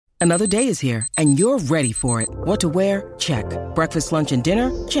Another day is here, and you're ready for it. What to wear? Check. Breakfast, lunch, and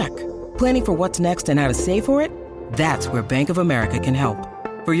dinner? Check. Planning for what's next and how to save for it? That's where Bank of America can help.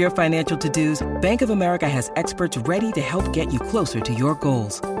 For your financial to-dos, Bank of America has experts ready to help get you closer to your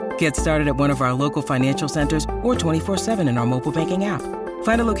goals. Get started at one of our local financial centers or 24/7 in our mobile banking app.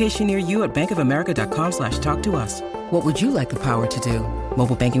 Find a location near you at bankofamerica.com/talktous. What would you like the power to do?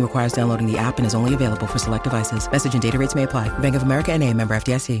 Mobile banking requires downloading the app and is only available for select devices. Message and data rates may apply. Bank of America N.A., member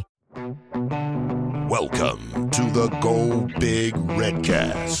FDIC. Welcome to the Go Big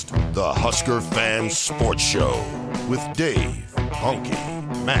Redcast, the Husker fan sports show with Dave,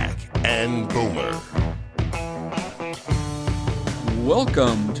 Honky, Mac, and Boomer.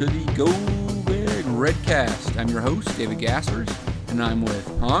 Welcome to the Go Big Redcast. I'm your host, David Gassers, and I'm with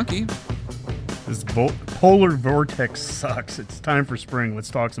Honky. This polar vortex sucks. It's time for spring. Let's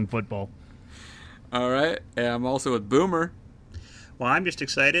talk some football. All right, and I'm also with Boomer. Well, I'm just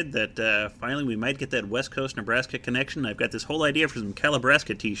excited that finally we might get that West Coast Nebraska connection. I've got this whole idea for some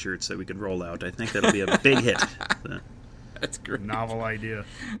Calabrasca t-shirts that we could roll out. I think that'll be a big hit. That's great. Novel idea.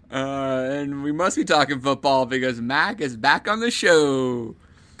 And we must be talking football because Mac is back on the show.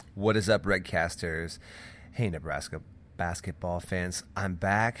 What is up, Redcasters? Hey, Nebraska basketball fans. I'm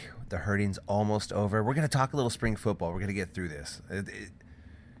back. The hurting's almost over. We're going to talk a little spring football. We're going to get through this.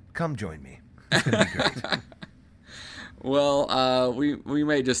 Come join me. It's going to be great. Well, we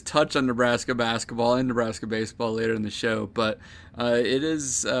may just touch on Nebraska basketball and Nebraska baseball later in the show, but it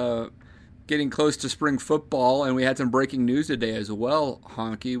is getting close to spring football, and we had some breaking news today as well,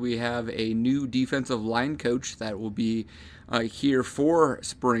 Honky. We have a new defensive line coach that will be here for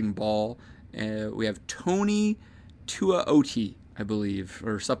spring ball. We have Tony Tuaoti, I believe,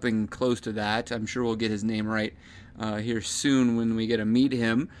 or something close to that. I'm sure we'll get his name right here soon when we get to meet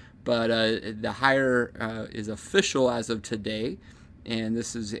him. But the hire is official as of today, and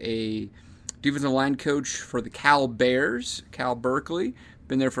this is a defensive line coach for the Cal Bears, Cal Berkeley.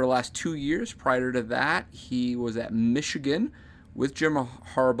 Been there for the last 2 years. Prior to that, he was at Michigan with Jim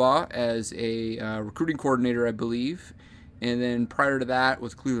Harbaugh as a recruiting coordinator, I believe. And then prior to that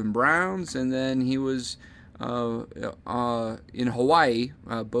with Cleveland Browns, and then he was in Hawaii,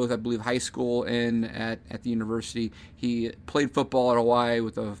 both I believe high school and at the university. He played football at Hawaii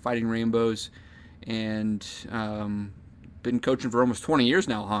with the Fighting Rainbows, and been coaching for almost 20 years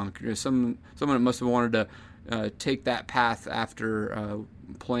now. Honk, someone that must have wanted to take that path after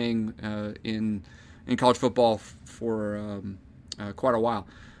playing in college football for quite a while.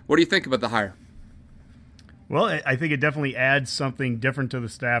 What do you think about the hire? Well, I think it definitely adds something different to the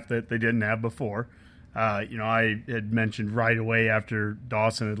staff that they didn't have before. I had mentioned right away after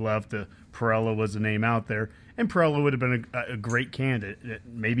Dawson had left that Perella was the name out there, and Perella would have been a great candidate.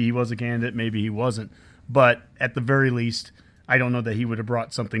 Maybe he was a candidate, maybe he wasn't. But at the very least, I don't know that he would have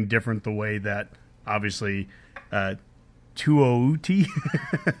brought something different the way that obviously Tuaoti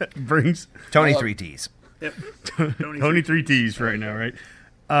brings. Tony 3 T's. Yep. Tony 3 T's right now, right?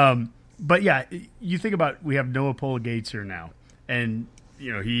 But yeah, you think about, we have Noah Pola-Gates here now, and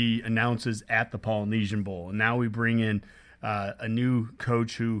he announces at the Polynesian Bowl, and now we bring in a new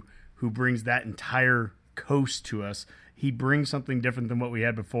coach who brings that entire coast to us. He brings something different than what we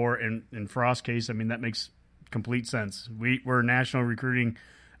had before. And in Frost's case, I mean, that makes complete sense. We're a national recruiting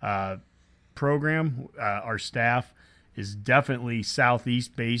program. Our staff is definitely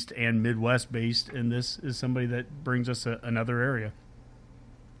Southeast based and Midwest based, and this is somebody that brings us another area.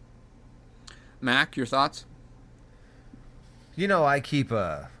 Mac, your thoughts? I keep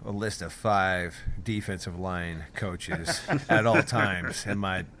a list of 5 defensive line coaches at all times in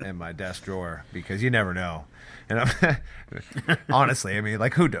my desk drawer, because you never know. And honestly, I mean,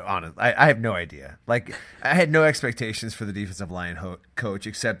 like, I have no idea. Like, I had no expectations for the defensive line coach,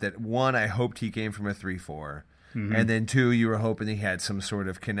 except that 1, I hoped he came from a 3-4. Mm-hmm. And then 2, you were hoping he had some sort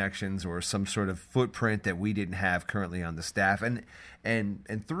of connections or some sort of footprint that we didn't have currently on the staff. And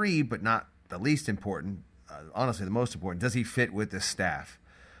 3, but not the least important, honestly, the most important, does he fit with this staff,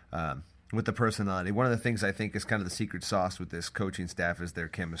 with the personality? One of the things I think is kind of the secret sauce with this coaching staff is their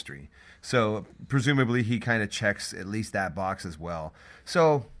chemistry. So presumably he kind of checks at least that box as well.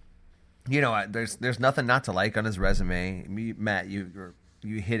 So, there's nothing not to like on his resume. Matt, you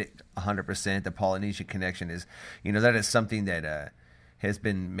hit it 100%. The Polynesian connection is, that is something that has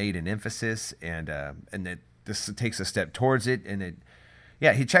been made an emphasis, and that this takes a step towards it, and it.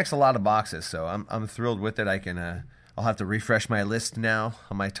 Yeah, he checks a lot of boxes, so I'm thrilled with it. I'll have to refresh my list now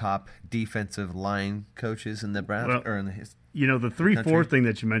on my top defensive line coaches in the Browns or in the the 3-4 thing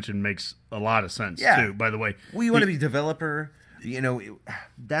that you mentioned makes a lot of sense too. By the way, you want to be developer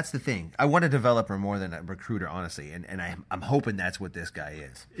that's the thing. I want a developer more than a recruiter, honestly, and I'm hoping that's what this guy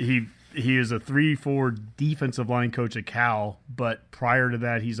is. He is a 3-4 defensive line coach at Cal, but prior to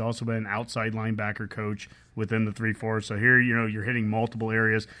that, he's also been an outside linebacker coach within the 3-4. So here, you're hitting multiple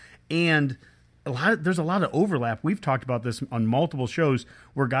areas, and there's a lot of overlap. We've talked about this on multiple shows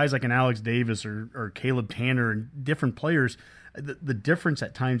where guys like an Alex Davis or Caleb Tanner and different players, the difference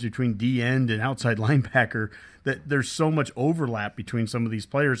at times between D-end and outside linebacker, that there's so much overlap between some of these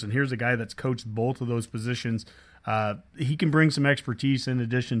players. And here's a guy that's coached both of those positions. He can bring some expertise in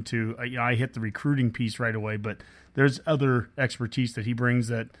addition to, I hit the recruiting piece right away, but there's other expertise that he brings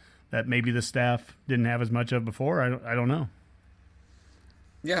that maybe the staff didn't have as much of before. I don't know.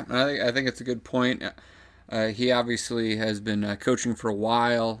 Yeah, I think it's a good point. He obviously has been coaching for a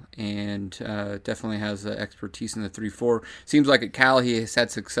while and definitely has expertise in the 3-4. Seems like at Cal he has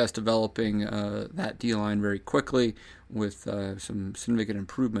had success developing that D-line very quickly with some significant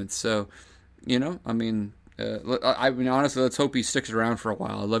improvements. So, honestly, let's hope he sticks around for a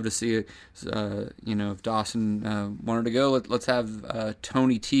while. I'd love to see, if Dawson wanted to go, let's have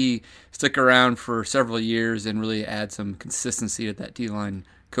Tony T stick around for several years and really add some consistency to that D-line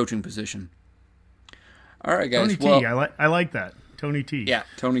coaching position. All right, guys. Tony T, I like that. Tony T. Yeah,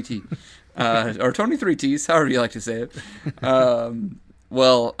 Tony T. Or Tony 3 T's, however you like to say it.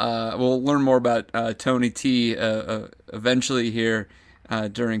 We'll learn more about Tony T eventually here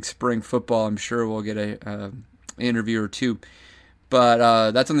during spring football. I'm sure we'll get an interview or two.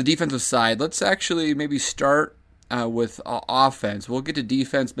 But that's on the defensive side. Let's actually maybe start with offense. We'll get to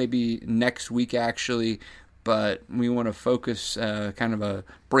defense maybe next week, actually. But we want to focus kind of a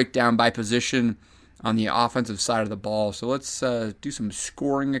breakdown by position on the offensive side of the ball. So let's do some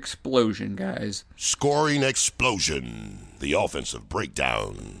scoring explosion, guys. Scoring explosion, the offensive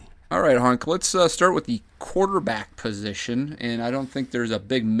breakdown. All right, Hunk, let's start with the quarterback position. And I don't think there's a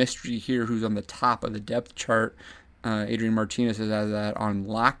big mystery here who's on the top of the depth chart. Adrian Martinez has that on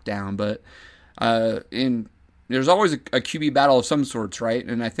lockdown. But there's always a QB battle of some sorts, right?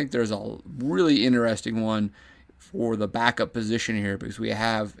 And I think there's a really interesting one for the backup position here because we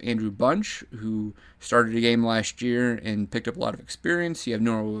have Andrew Bunch, who started a game last year and picked up a lot of experience. You have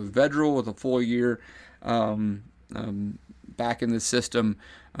Noah Vedral with a full year back in the system,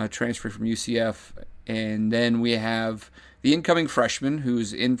 transferred from UCF. And then we have the incoming freshman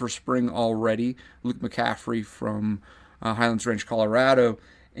who's in for spring already, Luke McCaffrey from Highlands Ranch, Colorado.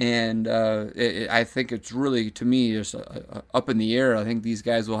 And I think it's really, to me, just up in the air. I think these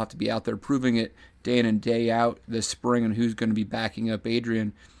guys will have to be out there proving it day in and day out this spring and who's going to be backing up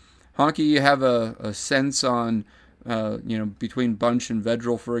Adrian. Honky, you have a sense on, between Bunch and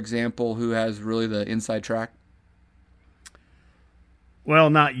Vedral, for example, who has really the inside track? Well,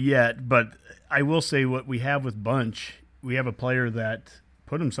 not yet, but I will say what we have with Bunch, we have a player that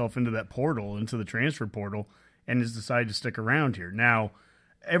put himself into that portal, into the transfer portal, and has decided to stick around here. Now,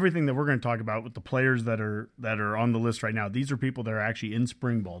 everything that we're going to talk about with the players that are on the list right now, these are people that are actually in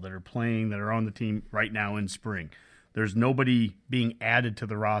spring ball, that are playing, that are on the team right now in spring. There's nobody being added to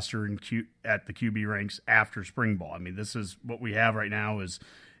the roster at the QB ranks after spring ball. I mean, this is what we have right now is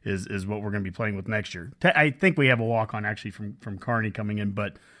what we're going to be playing with next year. I think we have a walk-on actually from Kearney coming in,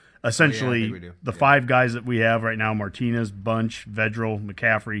 but essentially the five guys that we have right now, Martinez, Bunch, Vedral,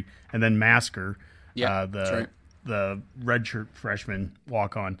 McCaffrey, and then Masker, that's right. The redshirt freshman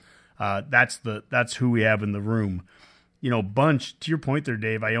walk-on. That's who we have in the room. Bunch, to your point there,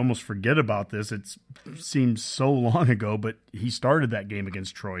 Dave, I almost forget about this. It seems so long ago, but he started that game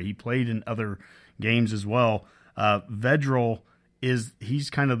against Troy. He played in other games as well. Vedral,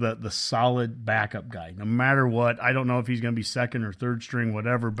 he's kind of the solid backup guy. No matter what, I don't know if he's going to be second or third string,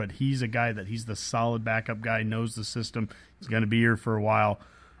 whatever, but he's a guy he's the solid backup guy, knows the system. He's going to be here for a while.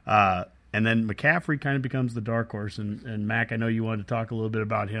 And then McCaffrey kind of becomes the dark horse. And Mac, I know you wanted to talk a little bit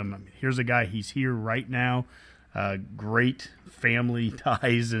about him. I mean, here's a guy, he's here right now. Great family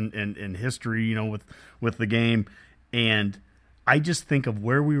ties and history, with the game. And I just think of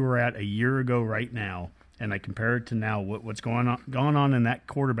where we were at a year ago right now, and I compare it to now, what's going on in that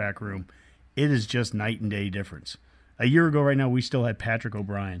quarterback room. It is just night and day difference. A year ago right now, we still had Patrick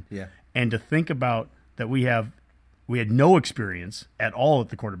O'Brien. Yeah. And to think about that we had no experience at all at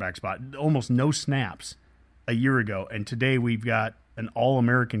the quarterback spot, almost no snaps a year ago. And today we've got an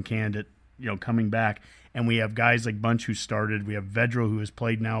All-American candidate, coming back. And we have guys like Bunch who started. We have Vedral who has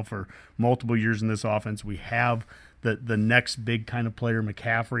played now for multiple years in this offense. We have the next big kind of player,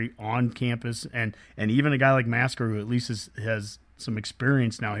 McCaffrey, on campus. And even a guy like Masker who at least has some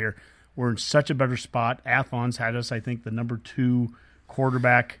experience now here. We're in such a better spot. Athlon's had us, I think, the number 2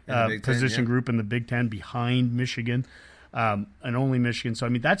 quarterback position group in the Big Ten behind Michigan. and only Michigan. So, I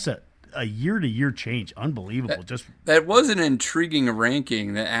mean, that's a year-to-year change. Unbelievable. That was an intriguing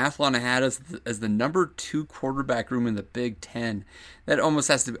ranking that Athlon had as the number 2 quarterback room in the Big Ten. That almost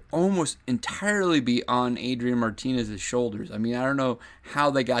has to almost entirely be on Adrian Martinez's shoulders. I mean, I don't know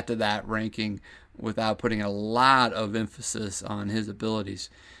how they got to that ranking without putting a lot of emphasis on his abilities.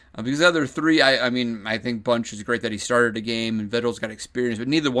 Because the other 3, I think Bunch is great that he started a game, and Vedral's got experience, but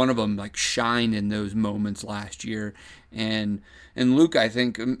neither one of them shined in those moments last year. And Luke, I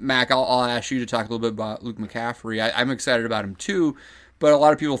think, Mac, I'll ask you to talk a little bit about Luke McCaffrey. I'm excited about him too, but a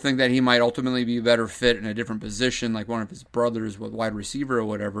lot of people think that he might ultimately be a better fit in a different position, like one of his brothers with wide receiver or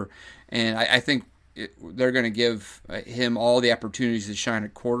whatever. And I think they're going to give him all the opportunities to shine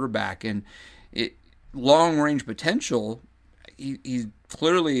at quarterback. And long-range potential, he's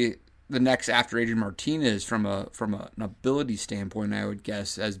clearly the next after Adrian Martinez from an ability standpoint, I would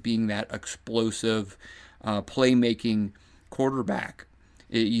guess, as being that explosive playmaking quarterback.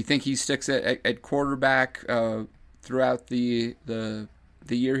 You think he sticks at quarterback throughout the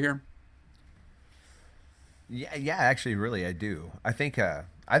year here? Yeah, actually, really, I do. I think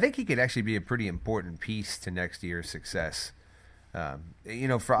he could actually be a pretty important piece to next year's success.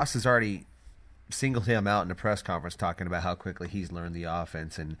 Frost has already singled him out in a press conference talking about how quickly he's learned the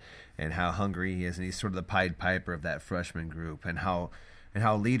offense and how hungry he is, and he's sort of the Pied Piper of that freshman group, and how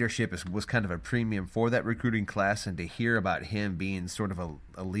leadership was kind of a premium for that recruiting class, and to hear about him being sort of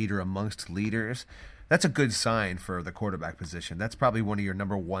a leader amongst leaders, that's a good sign for the quarterback position. That's probably one of your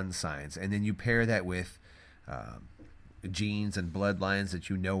number 1 signs. And then you pair that with genes and bloodlines that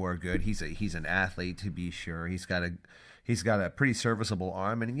are good. He's an athlete, to be sure. He's got a pretty serviceable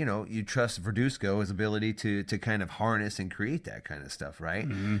arm, and you trust Verduzco, his ability to kind of harness and create that kind of stuff, right?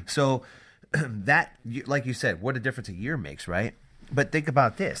 Mm-hmm. So that, like you said, what a difference a year makes, right? But think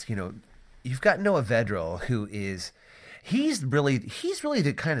about this, you've got Noah Vedral, who is he's really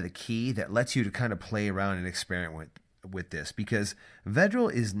the kind of the key that lets you to kind of play around and experiment with this, because Vedral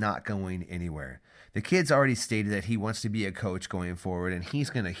is not going anywhere. The kid's already stated that he wants to be a coach going forward, and he's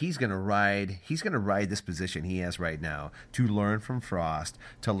gonna ride this position he has right now to learn from Frost,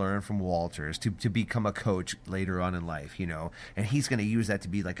 to learn from Walters, to become a coach later on in life, and he's gonna use that to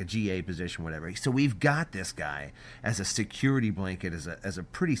be like a GA position, whatever. So we've got this guy as a security blanket, as a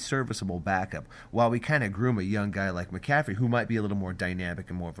pretty serviceable backup, while we kind of groom a young guy like McCaffrey, who might be a little more dynamic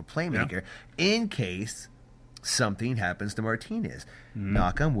and more of a playmaker, in case something happens to Martinez.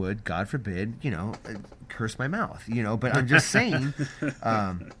 Knock on wood, God forbid, curse my mouth, but I'm just saying,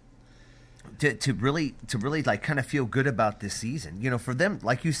 to really like kind of feel good about this season, for them,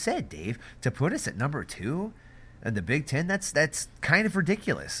 like you said, Dave, to put us at number 2 in the Big Ten, that's kind of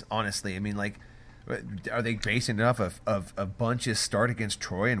ridiculous, honestly. I mean, like, are they basing it off of a bunch's start against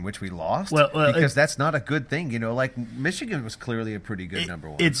Troy in which we lost? Well, because that's not a good thing, like Michigan was clearly a pretty good number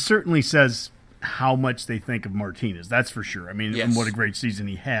 1. It certainly says how much they think of Martinez, that's for sure. I mean, yes. And what a great season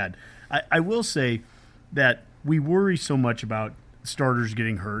he had. I will say that we worry so much about starters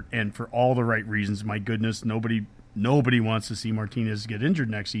getting hurt, and for all the right reasons. My goodness, nobody wants to see Martinez get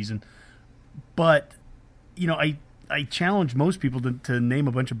injured next season. But, I challenge most people to name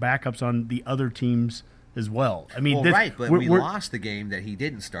a bunch of backups on the other teams as well. I mean, right, but we lost the game that he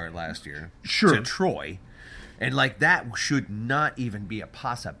didn't start last year to Troy. And, that should not even be a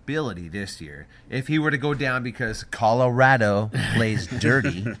possibility this year. If he were to go down because Colorado plays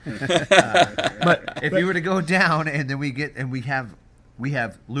dirty, but if he were to go down and then we have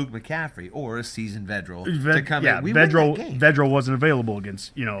Luke McCaffrey or a seasoned Vedral to come in, we win that game. Vedral wasn't available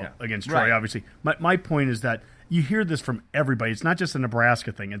against Troy, obviously. My point is that you hear this from everybody. It's not just a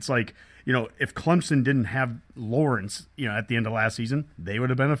Nebraska thing. It's like, if Clemson didn't have Lawrence, at the end of last season, they would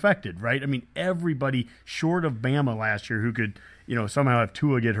have been affected, right? I mean, everybody short of Bama last year who could, somehow have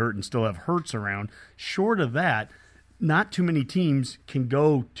Tua get hurt and still have Hurts around, short of that, not too many teams can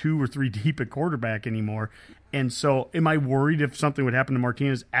go 2 or 3 deep at quarterback anymore. And so am I worried if something would happen to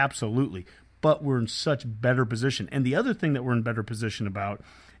Martinez? Absolutely. But we're in such better position. And the other thing that we're in better position about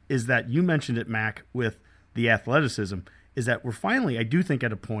is that you mentioned it, Mac, with the athleticism, is that we're finally, I do think,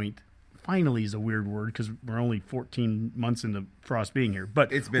 at a point, finally is a weird word because we're only 14 months into Frost being here.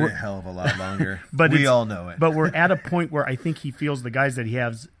 But it's been a hell of a lot longer. But we all know it. But we're at a point where I think he feels the guys that he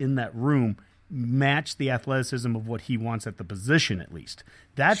has in that room match the athleticism of what he wants at the position, at least.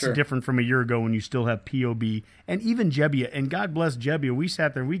 That's different from a year ago when you still have POB and even Jebbia. And God bless Jebbia. We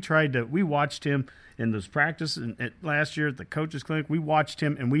sat there, we watched him in those practice last year at the coaches clinic. We watched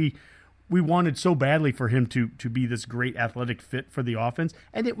him, and we wanted so badly for him to be this great athletic fit for the offense,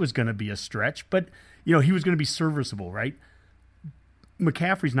 and it was going to be a stretch, but he was going to be serviceable, right?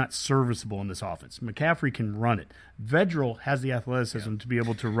 McCaffrey's not serviceable in this offense. McCaffrey can run it. Vedral has the athleticism to be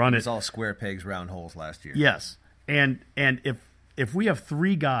able to run It it. was all square pegs, round holes last year. Yes, and if we have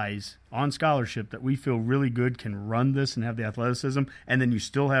 3 guys on scholarship that we feel really good can run this and have the athleticism, and then you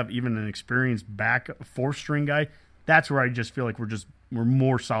still have even an experienced back 4th-string guy, that's where I just feel like we're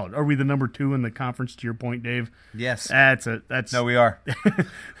more solid. Are we the number 2 in the conference? To your point, Dave. Yes. That's No, we are.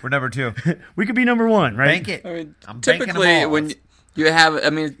 We're number 2. we could be number 1, right? Bank it. I mean, I'm banking typically them all. when you have,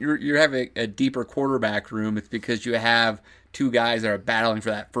 I mean, you have a deeper quarterback room. It's because you have 2 guys that are battling for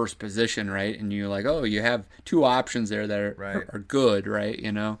that first position, right? And you're like, oh, you have 2 options there that are good, right?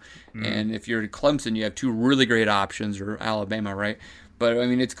 You know, and if you're Clemson, you have 2 really great options, or Alabama, right? But I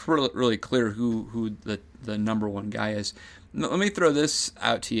mean, it's really clear who the number 1 guy is. Let me throw this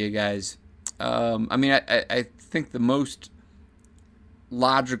out to you guys. I mean, I think the most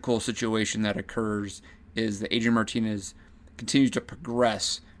logical situation that occurs is that Adrian Martinez continues to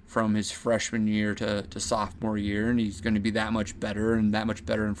progress from his freshman year to sophomore year, and he's going to be that much better and that much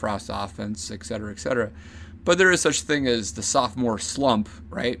better in Frost's offense, et cetera, et cetera. But there is such thing as the sophomore slump,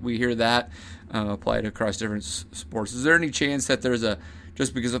 right? We hear that applied across different sports. Is there any chance that there's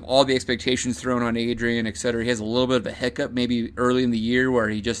just because of all the expectations thrown on Adrian, et cetera, he has a little bit of a hiccup maybe early in the year where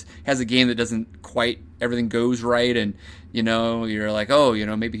he just has a game that doesn't quite, everything goes right, and, you know, you're like, oh, you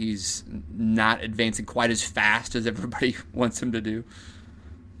know, maybe he's not advancing quite as fast as everybody wants him to do?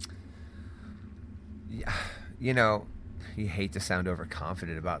 You know, you hate to sound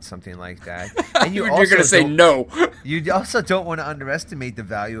overconfident about something like that. And You're going to say no. You also don't want to underestimate the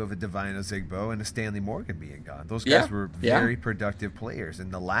value of a Divine Ozigbo and a Stanley Morgan being gone. Those guys were very productive players,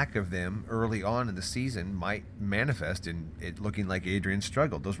 and the lack of them early on in the season might manifest in it looking like Adrian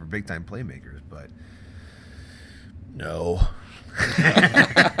struggled. Those were big-time playmakers, but no.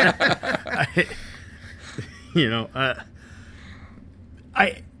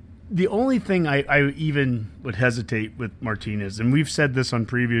 The only thing I even would hesitate with Martinez, and we've said this on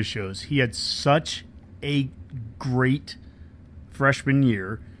previous shows, he had such a great freshman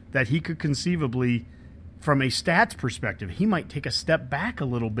year that he could conceivably, from a stats perspective, he might take a step back a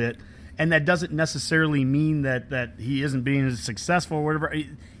little bit, and that doesn't necessarily mean that he isn't being as successful or whatever.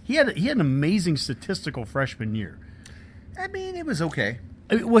 He had an amazing statistical freshman year. I mean, it was okay.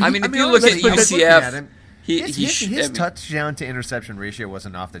 If you look at UCF... His touchdown to interception ratio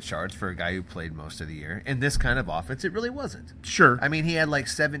wasn't off the charts for a guy who played most of the year. In this kind of offense, it really wasn't. Sure. I mean, he had like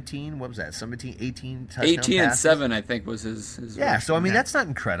 17, what was that, 18 touchdown 18 passes? and 7, I think, was his Yeah, so I mean, that's not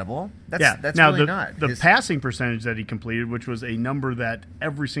incredible. That's now, really not. The passing percentage that he completed, which was a number that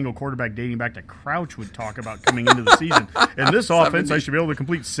every single quarterback dating back to Crouch would talk about coming into the season. In this offense, I should be able to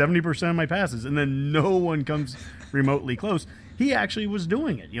complete 70% of my passes, and then no one comes remotely close. He actually was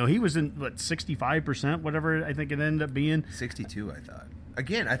doing it. You know, he was in, 65%, whatever I think it ended up being. 62, I thought.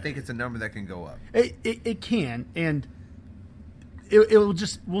 Again, I think it's a number that can go up. It can, and it'll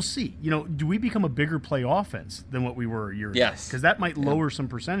just, we'll see. You know, do we become a bigger play offense than what we were a year ago? Yes. Because that might lower some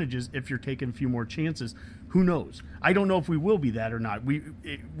percentages if you're taking a few more chances. Who knows? I don't know if we will be that or not.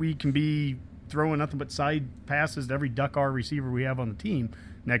 We can be throwing nothing but side passes to every duck R receiver we have on the team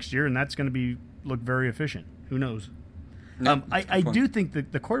next year, and that's going to look very efficient. Who knows? I do think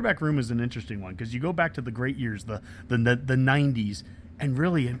that the quarterback room is an interesting one because you go back to the great years, the 90s, and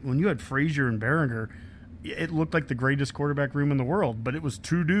really when you had Frazier and Behringer, it looked like the greatest quarterback room in the world. But it was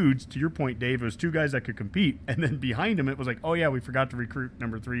 2 dudes. To your point, Dave, it was 2 guys that could compete, and then behind him it was like, oh yeah, we forgot to recruit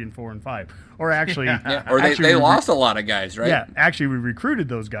number 3 and 4 and 5, or actually, they lost a lot of guys, right? Yeah, actually we recruited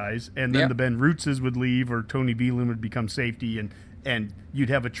those guys, and then the Ben Rutzes would leave, or Tony Beelin would become safety, and you'd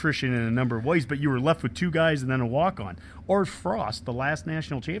have attrition in a number of ways, but you were left with 2 guys and then a walk-on. Or Frost, the last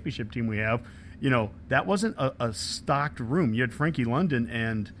national championship team we have, you know, that wasn't a stocked room. You had Frankie London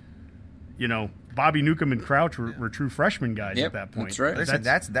and, you know, Bobby Newcomb and Crouch were true freshman guys at that point. That's right. Listen,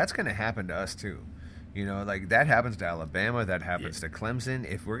 that's going to happen to us too. You know, like that happens to Alabama, that happens to Clemson.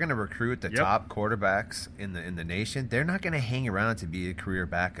 If we're going to recruit the top quarterbacks in the nation, they're not going to hang around to be a career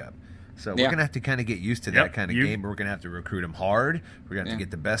backup. So we're going to have to kind of get used to that kind of game. We're going to have to recruit them hard. We're going to have to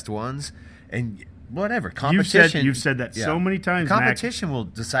get the best ones. And whatever, competition. You've said that so many times, competition will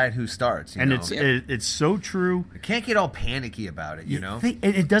decide who starts. You know? It's so true. You can't get all panicky about it, you know?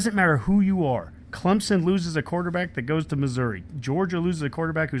 It doesn't matter who you are. Clemson loses a quarterback that goes to Missouri. Georgia loses a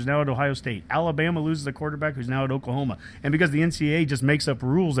quarterback who's now at Ohio State. Alabama loses a quarterback who's now at Oklahoma. And because the NCAA just makes up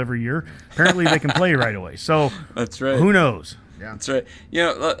rules every year, apparently they can play right away. So that's right. Who knows? Yeah. That's right. You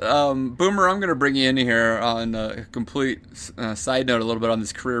know, Boomer, I'm going to bring you in here on a complete side note a little bit on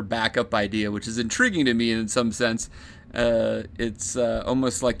this career backup idea, which is intriguing to me in some sense. It's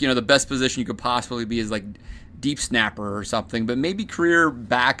almost like, you know, the best position you could possibly be is like deep snapper or something, but maybe career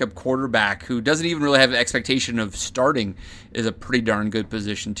backup quarterback who doesn't even really have an expectation of starting is a pretty darn good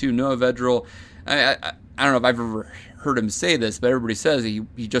position too. Noah Vedral, I don't know if I've ever heard him say this, but everybody says he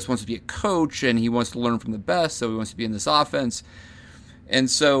just wants to be a coach and he wants to learn from the best, so he wants to be in this offense. And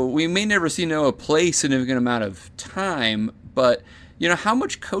so we may never see Noah play a significant amount of time, but how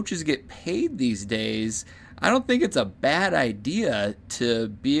much coaches get paid these days, I don't think it's a bad idea to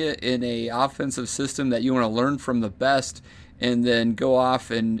be in a offensive system that you want to learn from the best and then go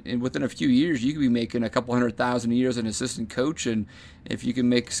off and within a few years you could be making a couple $100,000 a year as an assistant coach, and if you can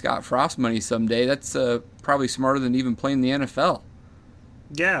make Scott Frost money someday, that's probably smarter than even playing the NFL.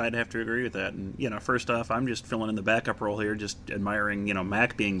 Yeah, I'd have to agree with that. And first off, I'm just filling in the backup role here, just admiring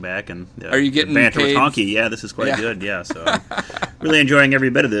Mac being back and are you getting banter paid? with Honky? Yeah, this is quite good. Yeah, so I'm really enjoying every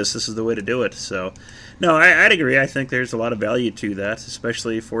bit of this. This is the way to do it. So, no, I'd agree. I think there's a lot of value to that,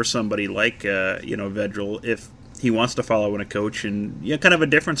 especially for somebody like Vedral, if he wants to follow in a coach and kind of a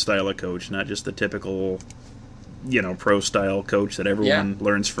different style of coach, not just the typical pro style coach that everyone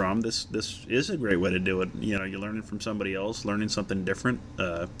learns from. This is a great way to do it. You're learning from somebody else, learning something different.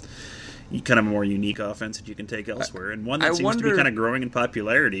 Kind of a more unique offense that you can take elsewhere, and one that seems to be kind of growing in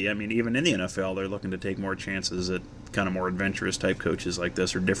popularity. I mean, even in the NFL, they're looking to take more chances at kind of more adventurous type coaches like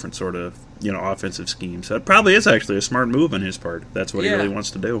this, or different sort of offensive schemes. So it probably is actually a smart move on his part. That's what he really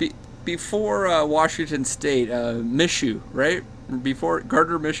wants to do. Before Washington State, Minshew, right?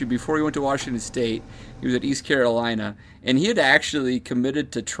 Gardner Minshew, before he went to Washington State, he was at East Carolina, and he had actually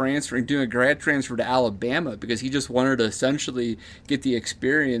committed to doing a grad transfer to Alabama because he just wanted to essentially get the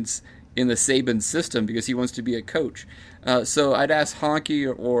experience in the Saban system because he wants to be a coach. So I'd ask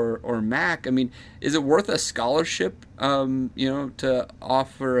Honky or Mac, I mean, is it worth a scholarship, to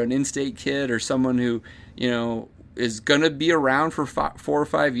offer an in-state kid or someone who, is going to be around for 4 or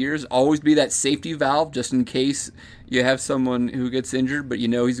 5 years, always be that safety valve just in case you have someone who gets injured, but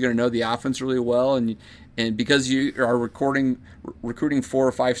he's going to know the offense really well, and because you are recruiting 4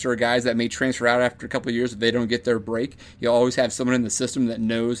 or 5 star guys that may transfer out after a couple of years if they don't get their break, you always have someone in the system that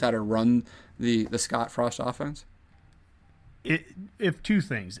knows how to run the Scott Frost offense? If two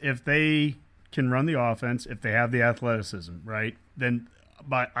things. If they can run the offense, if they have the athleticism, right, then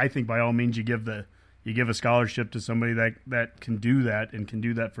I think by all means you give a scholarship to somebody that can do that and can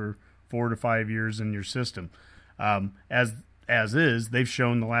do that for 4 to 5 years in your system. As is, they've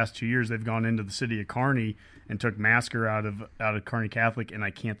shown the last 2 years they've gone into the city of Kearney and took Masker out of Kearney Catholic, and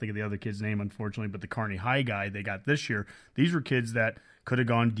I can't think of the other kid's name, unfortunately, but the Kearney High guy they got this year. These were kids that could have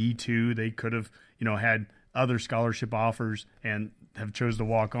gone D2. They could have, had other scholarship offers and have chose to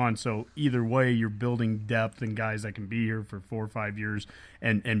walk on. So either way, you're building depth and guys that can be here for 4 or 5 years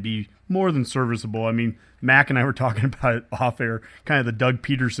and be more than serviceable. I mean, Mac and I were talking about it off air, kind of the Doug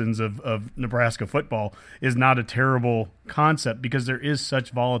Petersons of Nebraska football is not a terrible concept because there is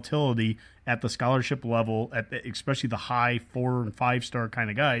such volatility at the scholarship level, especially the high 4 and 5 star kind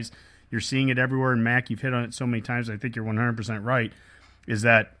of guys. You're seeing it everywhere, and Mac, you've hit on it so many times, I think you're 100% right, is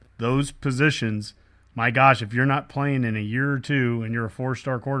that those positions, my gosh, if you're not playing in a year or two and you're a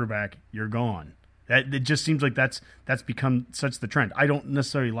 4-star quarterback, you're gone. It just seems like that's become such the trend. I don't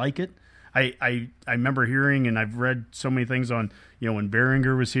necessarily like it. I remember hearing, and I've read so many things on, when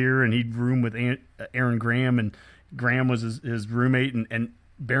Behringer was here and he'd room with Aaron Graham, and Graham was his roommate, and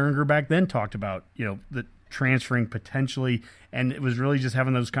Behringer back then talked about, the transferring potentially, and it was really just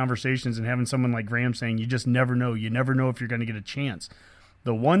having those conversations and having someone like Graham saying, you just never know. You never know if you're going to get a chance.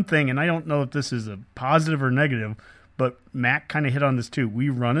 The one thing, and I don't know if this is a positive or negative, but Mac kind of hit on this too. We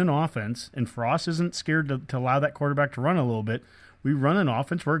run an offense, and Frost isn't scared to allow that quarterback to run a little bit. We run an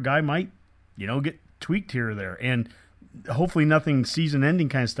offense where a guy might, get tweaked here or there, and hopefully nothing season-ending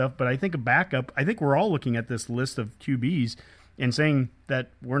kind of stuff. But I think a backup, I think we're all looking at this list of QBs and saying that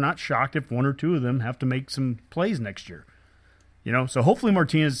we're not shocked if 1 or 2 of them have to make some plays next year. So hopefully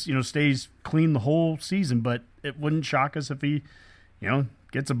Martinez, stays clean the whole season, but it wouldn't shock us if he,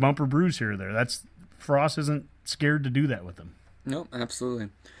 gets a bumper bruise here or there. Frost isn't scared to do that with him. Nope, absolutely.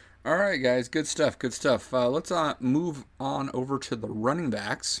 All right, guys, good stuff. Let's move on over to the running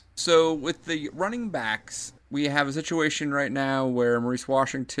backs. So with the running backs, we have a situation right now where Maurice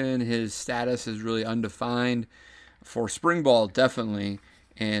Washington, his status is really undefined for spring ball, definitely.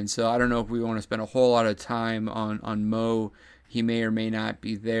 And so I don't know if we want to spend a whole lot of time on Mo. He may or may not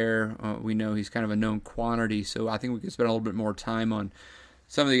be there. We know he's kind of a known quantity, so I think we could spend a little bit more time on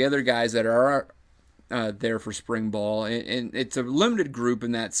some of the other guys that are there for spring ball. And it's a limited group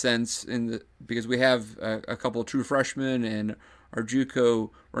in that sense, because we have a couple of true freshmen and our JUCO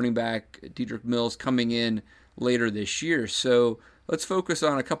running back, Dedrick Mills, coming in later this year. So let's focus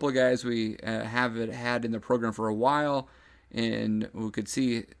on a couple of guys we have had in the program for a while, and we could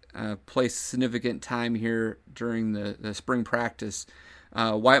see play significant time here during the spring practice.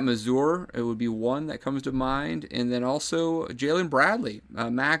 Wyatt Mazur, it would be one that comes to mind, and then also Jalen Bradley.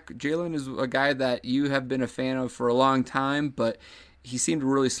 Mac, Jalen is a guy that you have been a fan of for a long time, but he seemed to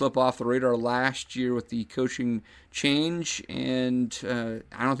really slip off the radar last year with the coaching change, and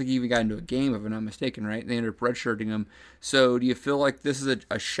I don't think he even got into a game, if I'm not mistaken, right? They ended up redshirting him. So do you feel like this is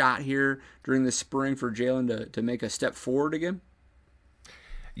a shot here during the spring for Jalen to make a step forward again?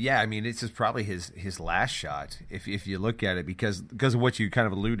 Yeah, I mean, this is probably his last shot if you look at it because of what you kind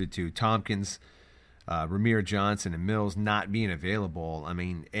of alluded to, Tompkins, Ramir Johnson, and Mills not being available. I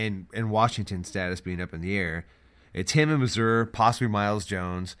mean, and Washington's status being up in the air. It's him and Missouri, possibly Miles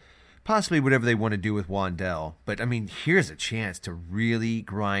Jones, possibly whatever they want to do with Wandell. But, I mean, here's a chance to really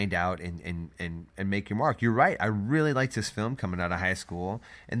grind out and make your mark. You're right. I really liked this film coming out of high school,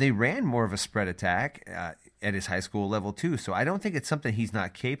 and they ran more of a spread attack at his high school level too. So I don't think it's something he's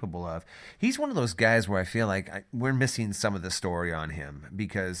not capable of. He's one of those guys where I feel like we're missing some of the story on him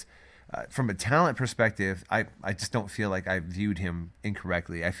because from a talent perspective, I just don't feel like I viewed him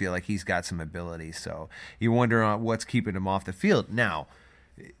incorrectly. I feel like he's got some ability. So you wonder what's keeping him off the field. Now,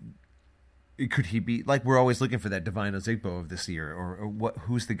 could he be, like we're always looking for that Divine Ozigbo of this year, or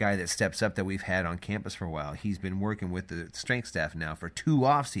who's the guy that steps up that we've had on campus for a while? He's been working with the strength staff now for 2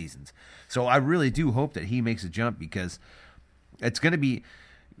 off seasons. So I really do hope that he makes a jump because it's going to be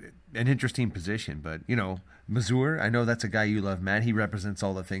an interesting position. But, you know, Mazur, I know that's a guy you love, Matt. He represents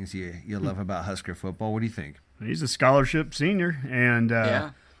all the things you love about Husker football. What do you think? He's a scholarship senior,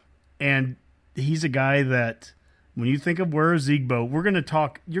 and he's a guy that when you think of where Ozigbo,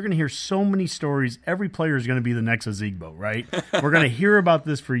 you're going to hear so many stories. Every player is going to be the next Ozigbo, right? We're going to hear about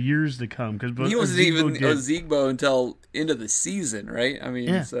this for years to come. He wasn't even Ozigbo until into the season, right? I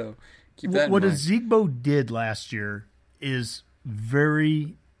mean, so keep that in mind. What Ozigbo did last year is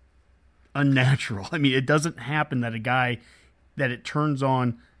very unnatural. I mean, it doesn't happen that a guy that it turns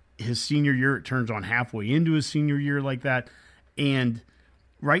on his senior year, it turns on halfway into his senior year like that. And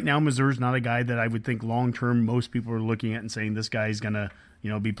right now, Missouri's not a guy that I would think long-term most people are looking at and saying this guy's going to,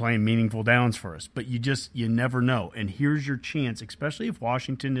 be playing meaningful downs for us. But you never know. And here's your chance, especially if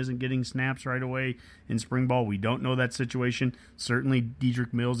Washington isn't getting snaps right away in spring ball. We don't know that situation. Certainly,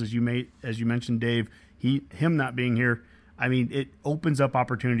 Dedrick Mills, as you mentioned, Dave, him not being here, I mean, it opens up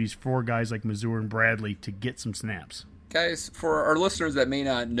opportunities for guys like Missouri and Bradley to get some snaps. Guys, for our listeners that may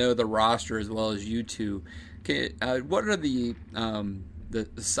not know the roster as well as you two, what are the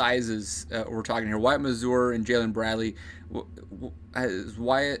sizes we're talking here? Wyatt Mazur and Jalen Bradley. Is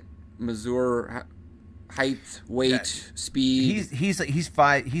Wyatt Mazur height, weight, speed? He's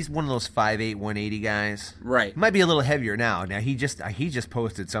one of those 5'8", 180 guys. Right. He might be a little heavier now. Now he just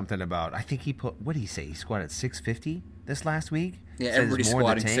posted something about, I think what did he say? He squatted 650 this last week. Yeah, everybody's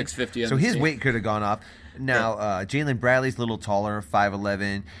squatting 650. So his weight could have gone up. Now, Jalen Bradley's a little taller,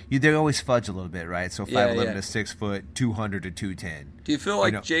 5'11". They always fudge a little bit, right? So 5'11" to 6 foot, 200 to 210. Do you feel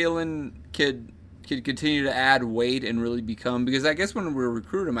like Jalen could continue to add weight and really become? Because I guess when we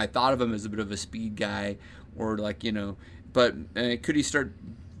recruited him, I thought of him as a bit of a speed guy, or but could he start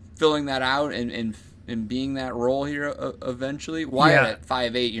filling that out and being that role here eventually? Wyatt at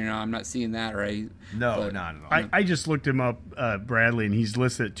 5'8", I'm not seeing that, right? No, not at all. I just looked him up, Bradley, and he's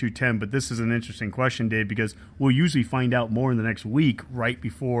listed at 210, but this is an interesting question, Dave, because we'll usually find out more in the next week right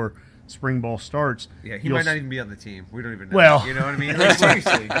before spring ball starts. Yeah, he might not even be on the team. We don't even know. Well, you know what I mean? Like,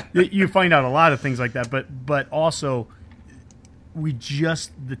 seriously. You find out a lot of things like that, but also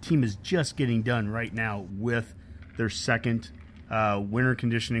the team is just getting done right now with their second winter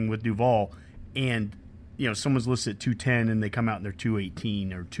conditioning with Duval, and someone's listed at 210 and they come out and they're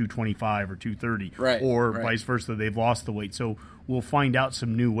 218 or 225 or 230, right, or vice versa. They've lost the weight. So we'll find out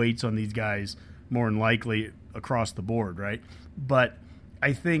some new weights on these guys more than likely across the board, right? But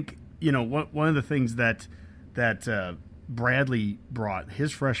I think, one of the things that Bradley brought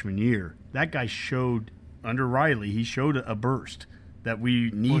his freshman year, that guy showed under Riley, he showed a burst that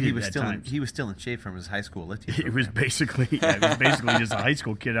we needed at times. He was still in shape from his high school lifting program. It was basically just a high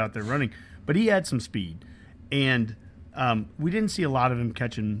school kid out there running. But he had some speed. And we didn't see a lot of him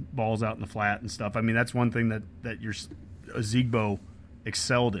catching balls out in the flat and stuff. I mean, that's one thing that your Ozigbo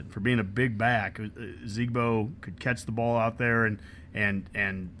excelled in. For being a big back, Ozigbo could catch the ball out there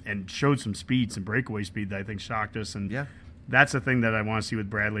and showed some speed, some breakaway speed that I think shocked us. And that's the thing that I want to see with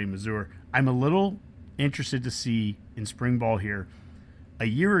Bradley and Mazur. I'm a little interested to see in spring ball here A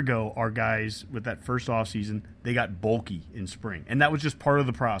year ago, our guys with that first offseason, they got bulky in spring. And that was just part of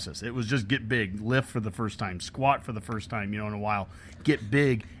the process. It was just get big, lift for the first time, squat for the first time, in a while, get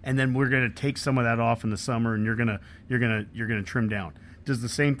big, and then we're going to take some of that off in the summer, and you're going to trim down. Does the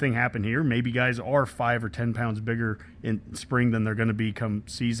same thing happen here? Maybe guys are 5 or 10 pounds bigger in spring than they're going to be come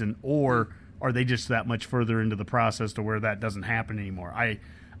season, or are they just that much further into the process to where that doesn't happen anymore?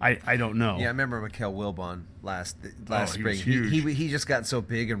 I don't know. Yeah, I remember Mikael Wilbon last spring. He He just got so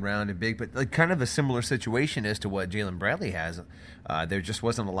big and round and big, but like kind of a similar situation as to what Jalen Bradley has. There just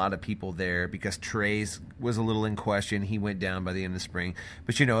wasn't a lot of people there because Trey's was a little in question. He went down by the end of the spring,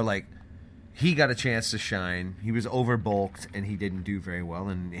 but he got a chance to shine. He was overbulked and he didn't do very well,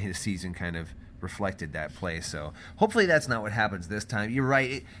 and his season kind of reflected that play. So hopefully that's not what happens this time. You're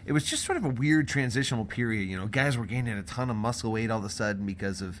right. It was just sort of a weird transitional period. Guys were gaining a ton of muscle weight all of a sudden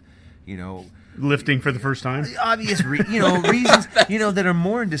because of, lifting for the first time. Obvious, reasons, that are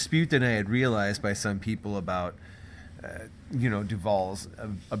more in dispute than I had realized by some people about, Duvall's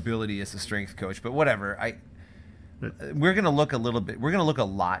ability as a strength coach. But whatever. We're going to look a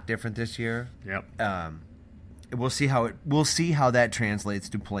lot different this year. Yep. We'll see how that translates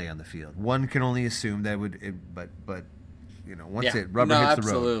to play on the field. One can only assume that but once it rubber hits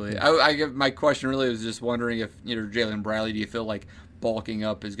absolutely. the road. I my question really was just wondering if Jalen Bradley, do you feel like bulking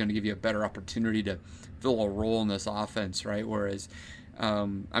up is going to give you a better opportunity to fill a role in this offense, right? Whereas,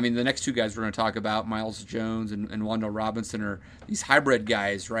 the next two guys we're going to talk about, Miles Jones and Wan'Dale Robinson, are these hybrid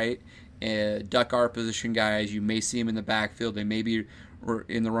guys, right? Duck R position guys. You may see them in the backfield. They may be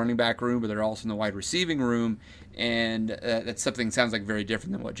in the running back room, but they're also in the wide receiving room, and that's something that sounds like very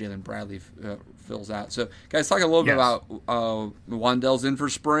different than what Jalen Bradley fills out. So, guys, talk a little bit about Wan'Dale's in for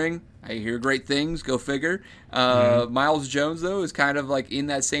spring. I hear great things. Go figure. Miles Jones, though, is kind of like in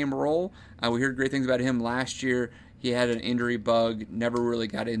that same role. We heard great things about him last year. He had an injury bug, never really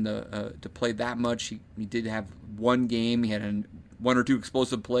got to play that much. He did have one game. He had one or two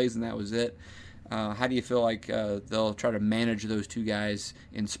explosive plays, and that was it. How do you feel like they'll try to manage those two guys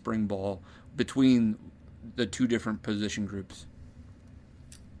in spring ball between the two different position groups?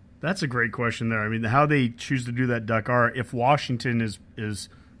 That's a great question there. How they choose to do that, Duck R. If Washington is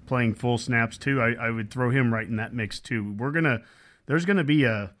playing full snaps too, I would throw him right in that mix too. This is going to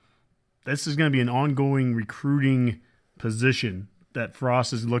be an ongoing recruiting position that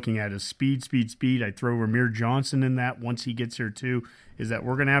Frost is looking at is speed. I throw Ramir Johnson in that once he gets here too, is that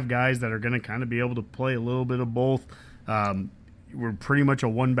we're going to have guys that are going to kind of be able to play a little bit of both. We're pretty much a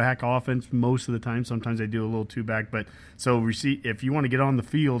one-back offense most of the time. Sometimes they do a little two-back. But so if you want to get on the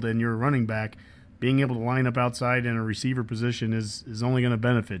field and you're a running back, being able to line up outside in a receiver position is only going to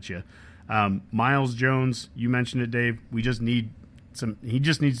benefit you. Miles Jones, you mentioned it, Dave. He just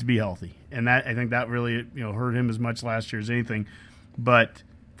needs to be healthy. And I think that really hurt him as much last year as anything. But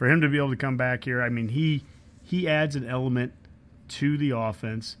for him to be able to come back here, he adds an element to the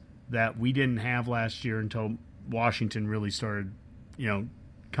offense that we didn't have last year until Washington really started,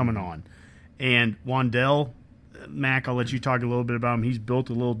 coming on. And Wan'Dale, Mac, I'll let you talk a little bit about him. He's built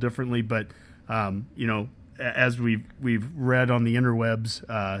a little differently, but as we've read on the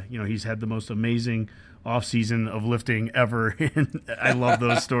interwebs, he's had the most amazing offseason of lifting ever. And I love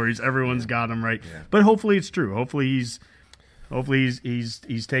those stories. Everyone's got them right. Yeah. But hopefully it's true. Hopefully he's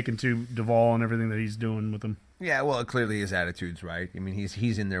taken to Duvall and everything that he's doing with him. Yeah, well, clearly his attitude's right.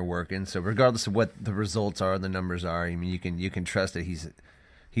 He's in there working. So regardless of what the results are, the numbers are, you can trust that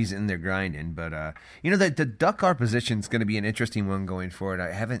he's in there grinding. But the Duck R position is going to be an interesting one going forward.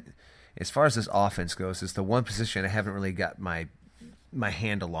 As far as this offense goes, it's the one position I haven't really got my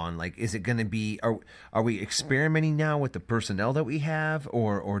handle on. Like, is it going to be? Are we experimenting now with the personnel that we have,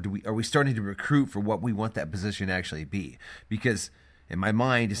 or are we starting to recruit for what we want that position to actually be? Because in my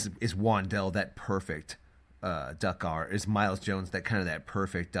mind, is Wan'Dale that perfect Duck R? Is Miles Jones that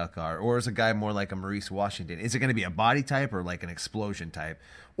perfect Duck R? Or is a guy more like a Maurice Washington? Is it going to be a body type or like an explosion type?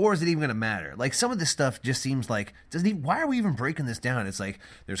 Or is it even going to matter? Like, some of this stuff just seems like, why are we even breaking this down? It's like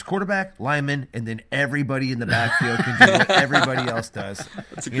there's quarterback, lineman, and then everybody in the backfield can do what everybody else does.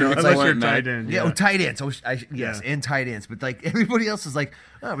 That's a great point, tight end. Yeah, tight ends. And tight ends. But like everybody else is like,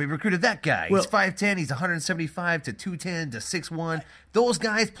 we recruited that guy. He's 5'10", he's 175 to 210 to 6'1". Those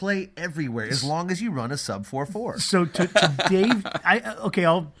guys play everywhere as long as you run a sub 4.4. So to Dave,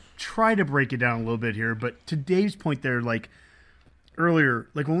 I'll try to break it down a little bit here, but to Dave's point there, like earlier,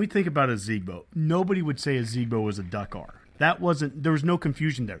 like when we think about Ezigbo, nobody would say Ezigbo was a Duck R. There was no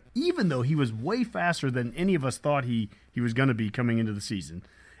confusion there, even though he was way faster than any of us thought he was going to be coming into the season.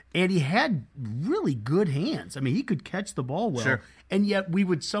 And he had really good hands. He could catch the ball well, sure. And yet we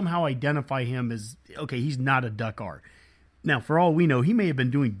would somehow identify him as, okay, he's not a Duck R. Now, for all we know, he may have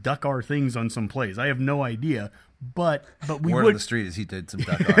been doing duck R things on some plays. I have no idea. But we Word would on the street is he did some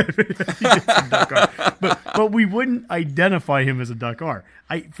duck art. he did some duck R. But we wouldn't identify him as a duck R.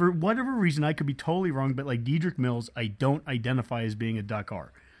 For whatever reason, I could be totally wrong, but like Dedrick Mills, I don't identify as being a duck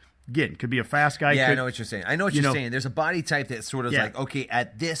R. Again, could be a fast guy. Yeah, I know what you're saying. I know what you're saying. There's a body type that's sort of Yeah. like, okay,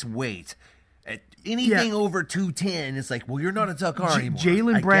 at this weight, at anything over 210, it's like, well, you're not a duck R anymore. I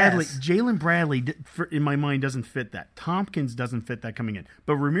Jalen Bradley, in my mind, doesn't fit that. Tompkins doesn't fit that coming in.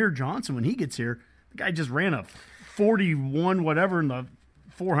 But Ramir Johnson, when he gets here, the guy just ran a 41 whatever in the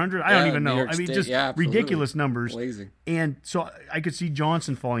 400. I don't even know. I mean, just ridiculous numbers. Blazing. And so I could see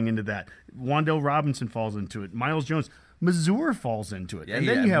Johnson falling into that. Wan'Dale Robinson falls into it. Miles Jones. Missouri falls into it. Yeah, and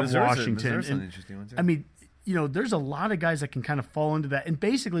then you have Washington. Missouri's an interesting one, too. I mean, there's a lot of guys that can kind of fall into that. And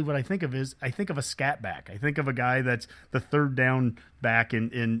basically what I think of is I think of a scat back. I think of a guy that's the third down back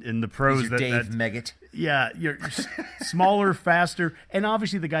in the pros. He's your Dave Meggett. Yeah, you're smaller, faster. And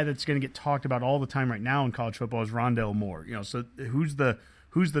obviously the guy that's going to get talked about all the time right now in college football is Rondale Moore. So who's the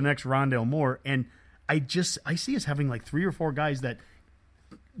next Rondale Moore? And I see us having like 3 or 4 guys that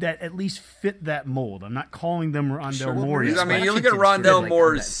at least fit that mold. I'm not calling them Rondale Moore yet. I mean, you look at Rondale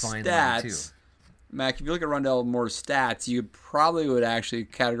Moore's stats, Mac, if you look at Rondale Moore's stats, you probably would actually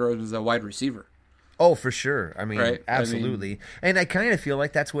categorize him as a wide receiver. Oh, for sure. I mean, right? absolutely. And I kind of feel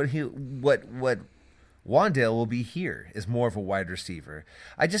like that's what Wan'Dale will be here, is more of a wide receiver.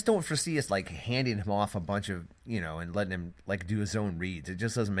 I just don't foresee us like handing him off a bunch of, and letting him like do his own reads. It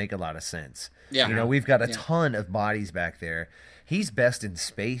just doesn't make a lot of sense. Yeah. We've got a ton of bodies back there. He's best in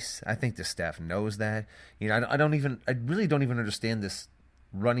space. I think the staff knows that. I really don't even understand this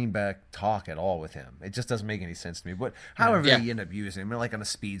running back talk at all with him. It just doesn't make any sense to me. But however you end up using him, like on a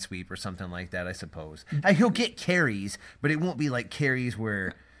speed sweep or something like that, I suppose. He'll get carries, but it won't be like carries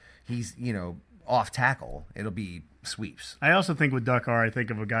where he's, off tackle. It'll be sweeps. I also think with Duck R, I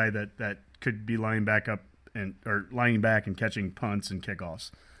think of a guy that could be lining back and catching punts and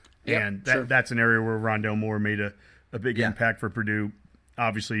kickoffs. Yep, And that's an area where Rondale Moore made a big impact for Purdue.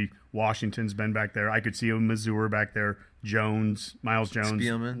 Obviously, Washington's been back there. I could see him, Missouri back there, Miles Jones,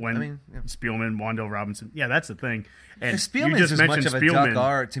 Spielman, Spielman, Wan'Dale Robinson. Yeah, that's the thing. And Spielman's as much of a duck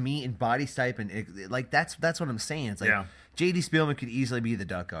R to me in body type, and that's what I'm saying. It's like J.D. Spielman could easily be the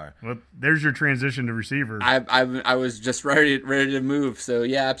duck R. Well, there's your transition to receiver. I was just ready to move. So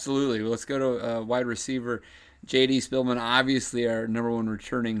yeah, absolutely. Let's go to wide receiver. J.D. Spielman, obviously our number one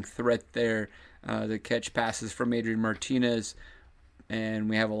returning threat there. The catch passes from Adrian Martinez, and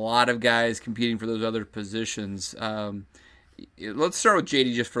we have a lot of guys competing for those other positions. Let's start with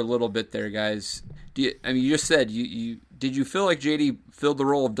JD just for a little bit there, guys. You just said did you feel like JD filled the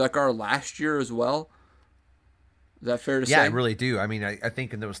role of Duck R last year as well? Is that fair to say? Yeah, I really do. I mean, I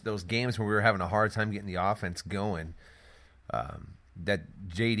think in those games where we were having a hard time getting the offense going, that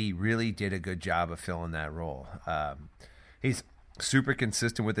JD really did a good job of filling that role. He's super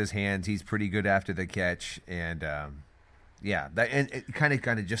consistent with his hands. He's pretty good after the catch, and and it kind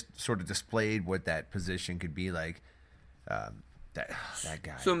of just sort of displayed what that position could be like. That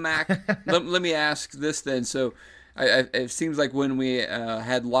guy. So Mac, let me ask this then. So it seems like when we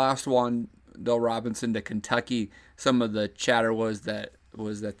had lost Wan'Dale Robinson to Kentucky, some of the chatter was that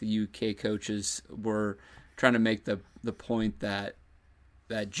the UK coaches were trying to make the point that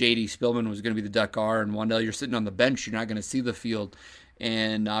J.D. Spielman was going to be the Duck R, and Wan'Dale, you're sitting on the bench, you're not going to see the field.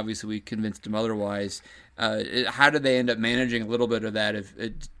 And obviously we convinced him otherwise. How did they end up managing a little bit of that?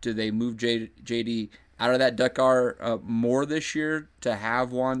 Do they move J.D. out of that Duck R more this year to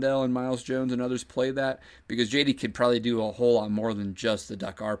have Wan'Dale and Miles Jones and others play that? Because J.D. could probably do a whole lot more than just the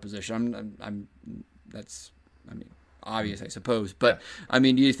Duck R position. That's obvious, I suppose. But, do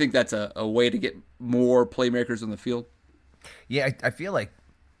you think that's a way to get more playmakers on the field? Yeah, I feel like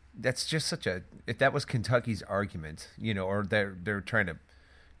that's just if that was Kentucky's argument, or they're trying to,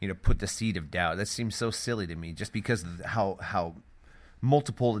 put the seed of doubt, that seems so silly to me just because of how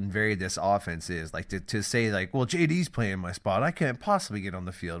multiple and varied this offense is. Like to say like, well, JD's playing my spot, I can't possibly get on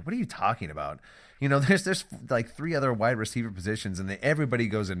the field. What are you talking about? There's like 3 other wide receiver positions and everybody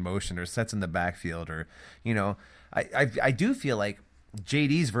goes in motion or sets in the backfield or, I do feel like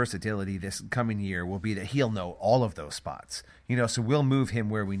JD's versatility this coming year will be that he'll know all of those spots, so we'll move him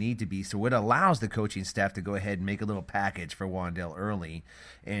where we need to be. So it allows the coaching staff to go ahead and make a little package for Wan'Dale early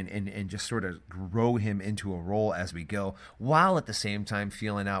and just sort of grow him into a role as we go, while at the same time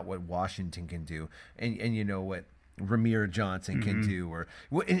feeling out what Washington can do and what Ramir Johnson can do, or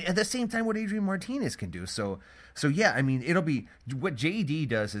and at the same time what Adrian Martinez can do. So yeah, it'll be what JD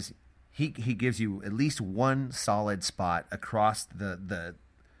does is he gives you at least one solid spot across the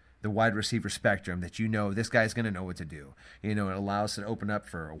the wide receiver spectrum that this guy's going to know what to do. It allows to open up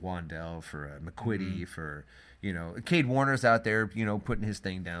for a Wandell, for a McQuitty, for Cade Warner's out there, putting his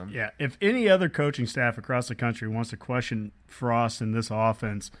thing down. Yeah, if any other coaching staff across the country wants to question Frost and this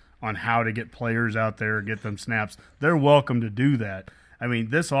offense on how to get players out there, get them snaps, they're welcome to do that. I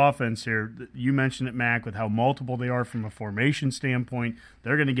mean, this offense here, you mentioned it, Mac, with how multiple they are from a formation standpoint.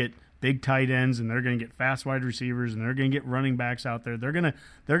 They're going to get big tight ends, and they're going to get fast wide receivers, and they're going to get running backs out there. They're going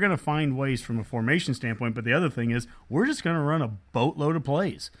to find ways from a formation standpoint. But the other thing is, we're just going to run a boatload of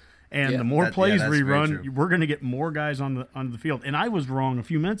plays. And the more plays we run, we're going to get more guys on the field. And I was wrong a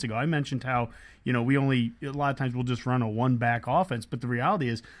few minutes ago. I mentioned how we only a lot of times we'll just run a one back offense. But the reality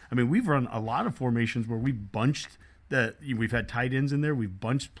is, I mean, we've run a lot of formations where we've bunched. We've had tight ends in there. We've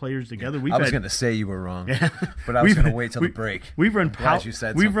bunched players together. I was going to say you were wrong, but I was going to wait till the break. We've run power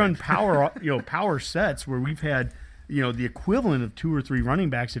sets where we've had the equivalent of 2 or 3 running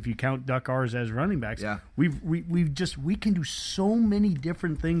backs if you count Duck R's as running backs. Yeah. We can do so many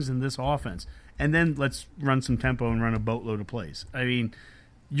different things in this offense, and then let's run some tempo and run a boatload of plays. I mean,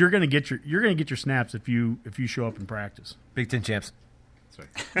 you're going to get your snaps if you show up in practice. Big Ten champs.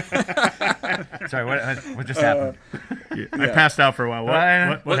 Sorry, what just happened? I passed out for a while.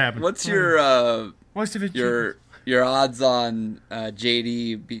 What happened? What's your odds on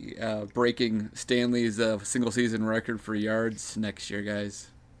JD breaking Stanley's single season record for yards next year, guys?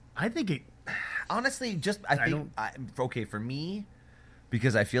 I think honestly, for me,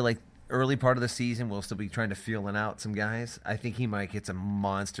 because I feel like early part of the season we'll still be trying to feeling out some guys. I think he might get some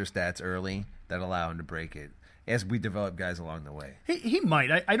monster stats early that allow him to break it as we develop guys along the way. He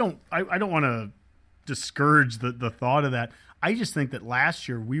might. I don't want to discourage the thought of that. I just think that last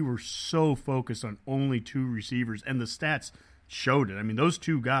year we were so focused on only 2 receivers, and the stats showed it. I mean, those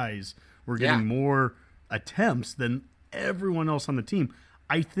 2 guys were getting more attempts than everyone else on the team.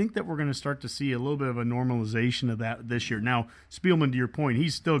 I think that we're going to start to see a little bit of a normalization of that this year. Now, Spielman, to your point,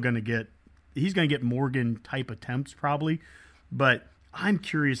 he's going to get Morgan type attempts probably, but I'm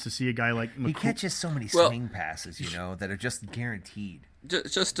curious to see a guy like he catches so many swing passes, that are just guaranteed.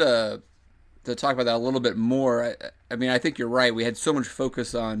 Just to talk about that a little bit more, I mean, I think you're right. We had so much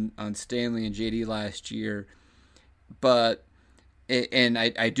focus on Stanley and JD last year, but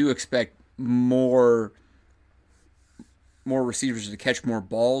I do expect more receivers to catch more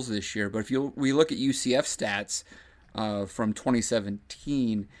balls this year. But if we look at UCF stats from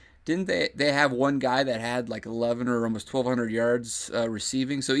 2017. Didn't they have one guy that had like 11 or almost 1,200 yards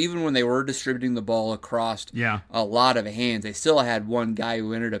receiving? So even when they were distributing the ball across a lot of hands, they still had one guy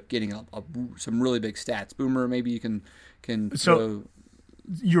who ended up getting some really big stats. Boomer, maybe you can So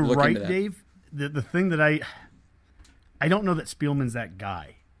you're right, Dave. The thing that I don't know that Spielman's that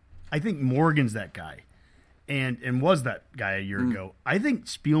guy. I think Morgan's that guy. And was that guy a year ago. I think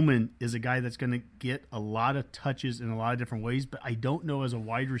Spielman is a guy that's going to get a lot of touches in a lot of different ways, but I don't know as a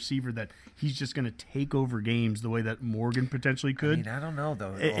wide receiver that he's just going to take over games the way that Morgan potentially could. I mean, I don't know,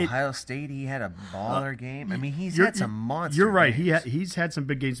 though. Ohio State, he had a baller game. I mean, he's had some monster You're right. games. He's had some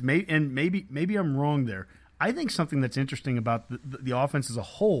big games. Maybe I'm wrong there. I think something that's interesting about the offense as a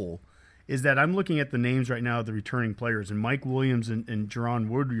whole is that I'm looking at the names right now of the returning players, and Mike Williams and Jerron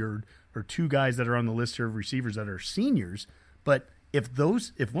Woodyard are 2 guys that are on the list here of receivers that are seniors. But if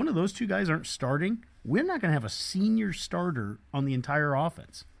one of those 2 guys aren't starting, we're not going to have a senior starter on the entire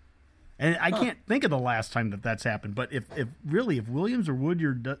offense. And I can't think of the last time that's happened. But if Williams or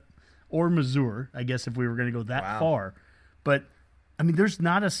Woodyard or Mazur, I guess if we were going to go that far, but I mean, there's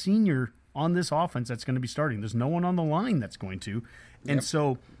not a senior on this offense that's going to be starting. There's no one on the line that's going to, and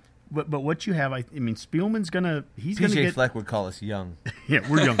so. But what you have, I mean, Spielman's he's going to get. PJ Fleck would call us young. Yeah,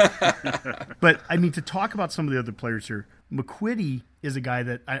 we're young. But I mean, to talk about some of the other players here, McQuitty is a guy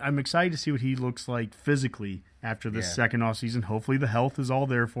that I'm excited to see what he looks like physically after this second offseason. Hopefully, the health is all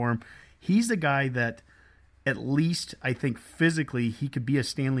there for him. He's a guy that, at least I think physically, he could be a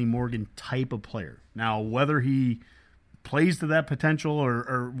Stanley Morgan type of player. Now, whether he plays to that potential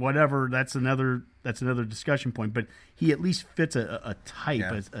or whatever, that's another discussion point. But he at least fits a type,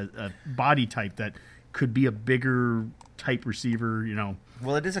 a body type that could be a bigger type receiver.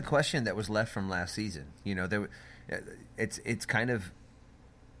 Well, it is a question that was left from last season. It's kind of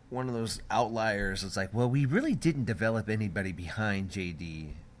one of those outliers. It's like, well, we really didn't develop anybody behind JD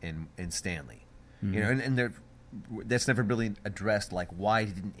and Stanley. Mm-hmm. And that's never really addressed, like, why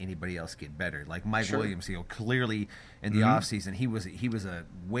didn't anybody else get better? Like Mike Williams, clearly in the offseason he was a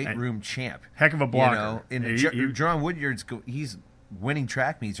weight room champ. Heck of a blocker. And Jerron Woodyard's winning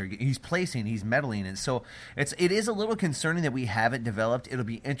track meets, or he's placing, he's medaling, and so it is a little concerning that we haven't developed. It'll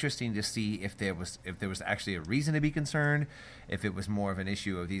be interesting to see if there was actually a reason to be concerned, if it was more of an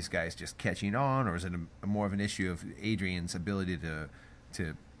issue of these guys just catching on, or is it more of an issue of Adrian's ability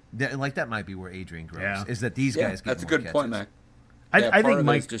to like that might be where Adrian grows. Yeah. Is that these guys get that's a more good catches. point, Mac. I think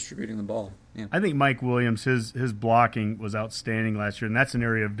Mike distributing the ball. Yeah. I think Mike Williams, his blocking was outstanding last year, and that's an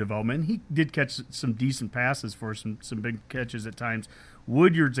area of development. He did catch some decent passes for some big catches at times.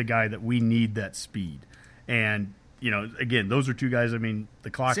 Woodyard's a guy that we need that speed, and again, those are two guys. I mean, the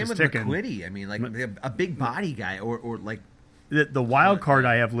clock Same is with ticking. McQuitty. I mean, like a big body guy, or like the wild card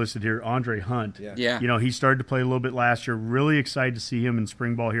I have listed here, Andre Hunt. Yeah. He started to play a little bit last year. Really excited to see him in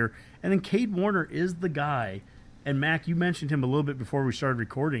spring ball here, and then Cade Warner is the guy. And Mac, you mentioned him a little bit before we started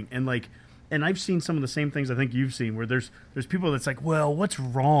recording, and I've seen some of the same things I think you've seen, where there's people that's like, well, what's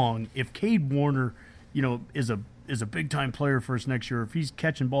wrong if Cade Warner, is a big time player for us next year? If he's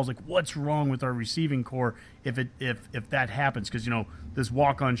catching balls, like what's wrong with our receiving core if that happens? Because this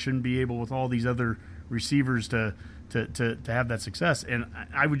walk on shouldn't be able with all these other receivers to have that success. And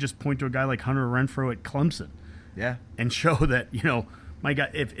I would just point to a guy like Hunter Renfrow at Clemson, and show that my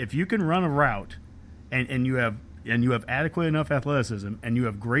God, if you can run a route, and you have adequate enough athleticism, and you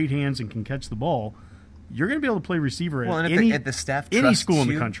have great hands and can catch the ball, you're going to be able to play receiver at if the staff any school you, in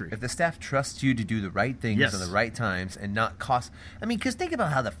the country. If the staff trusts you to do the right things at the right times and not cost. I mean, because think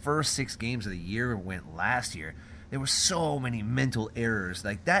about how the first 6 games of the year went last year. There were so many mental errors.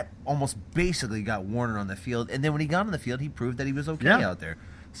 Like that almost basically got Warner on the field. And then when he got on the field, he proved that he was okay out there.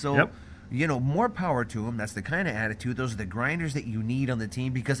 So, more power to him. That's the kind of attitude. Those are the grinders that you need on the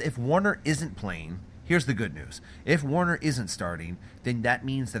team, because if Warner isn't playing, here's the good news. If Warner isn't starting, then that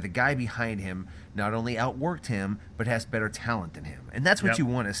means that the guy behind him not only outworked him, but has better talent than him. And that's what you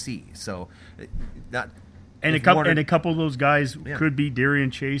want to see. So, a couple of those guys could be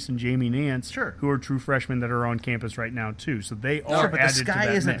Darian Chase and Jamie Nance, who are true freshmen that are on campus right now too. So they are but added the sky to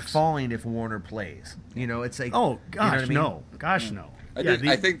that isn't mix. falling if Warner plays. It's like, Oh gosh, no.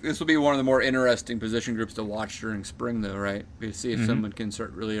 I think this will be one of the more interesting position groups to watch during spring, though, right? To see if someone can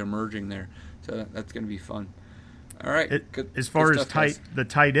start really emerging there. So that's going to be fun. All right. As far as the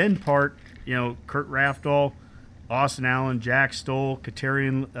tight end part, Kurt Rafdal, Austin Allen, Jack Stoll,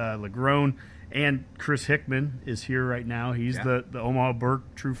 Katarian Legrone, and Chris Hickman is here right now. He's the Omaha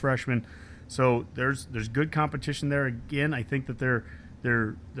Burke true freshman. So there's good competition there. Again, I think that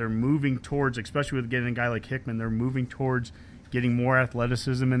they're moving towards, especially with getting a guy like Hickman, they're moving towards getting more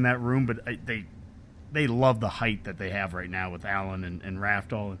athleticism in that room. But they love the height that they have right now with Allen and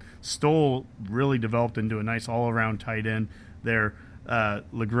Rafdal. And Stoll really developed into a nice all-around tight end there.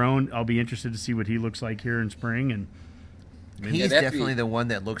 Legrone, I'll be interested to see what he looks like here in spring. And he's definitely the one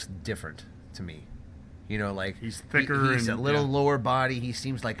that looks different to me. He's thicker. He's a little lower body. He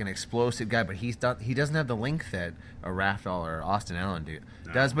seems like an explosive guy, but he doesn't have the length that a Rafdal or Austin Allen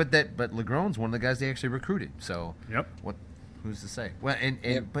does. But Legrone's one of the guys they actually recruited. So who's to say? Well,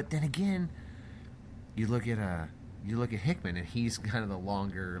 but then again, you look at Hickman, and he's kind of the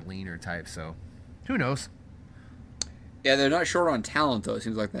longer, leaner type. So who knows? Yeah, they're not short on talent, though. It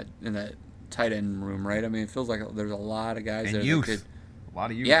seems like that in that tight end room, right? I mean, it feels like there's a lot of guys there. Youth. That could, a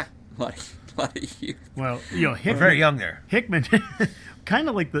lot of youth. Yeah, a lot of youth. Well, Hickman, we're very young there. Hickman, kind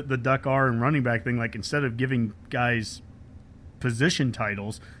of like the Duck R and running back thing. Like, instead of giving guys position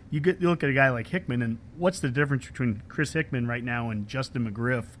titles, you look at a guy like Hickman, and what's the difference between Chris Hickman right now and Justin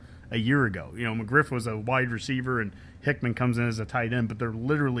McGriff a year ago? McGriff was a wide receiver, and Hickman comes in as a tight end, but they're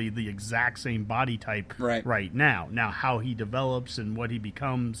literally the exact same body type right now. Now, how he develops and what he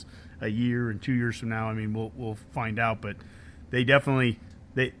becomes a year and 2 years from now, I mean, we'll find out. But they definitely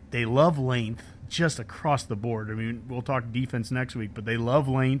they love length just across the board. I mean, we'll talk defense next week, but they love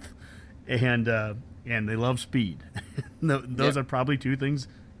length and they love speed. Those are probably two things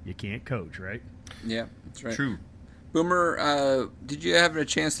you can't coach, right? Yeah, that's right. True. Boomer, did you have a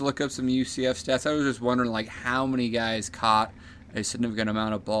chance to look up some UCF stats? I was just wondering, how many guys caught a significant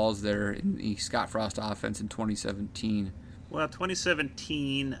amount of balls there in the Scott Frost offense in 2017. Well,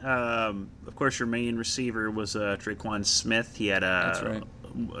 2017, of course, your main receiver was Traquan Smith. He had That's right.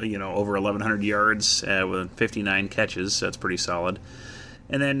 Over 1,100 yards with 59 catches. So that's pretty solid.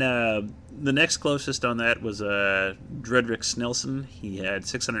 And then the next closest on that was Dredrick Snelson. He had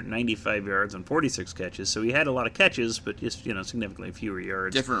 695 yards on 46 catches. So he had a lot of catches, but just significantly fewer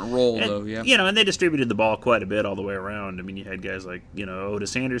yards. Different role, though, yeah. And they distributed the ball quite a bit all the way around. I mean, you had guys like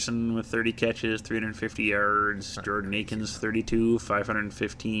Otis Anderson with 30 catches, 350 yards. Jordan Akins 32,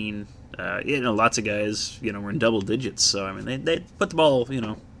 515. Lots of guys were in double digits. So I mean, they put the ball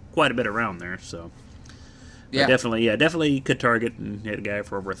quite a bit around there. So. Yeah. Definitely could target and hit a guy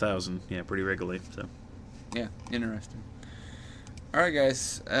for over 1,000. Yeah, pretty regularly. So. Yeah, interesting. All right,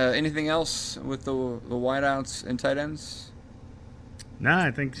 guys. Anything else with the wideouts and tight ends? Nah,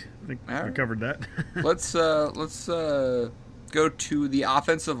 I think we right. covered that. Let's go to the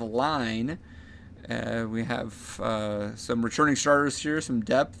offensive line. We have some returning starters here, some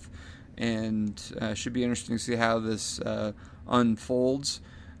depth, and should be interesting to see how this unfolds.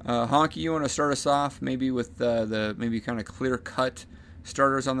 Honky, you want to start us off maybe with the maybe kind of clear-cut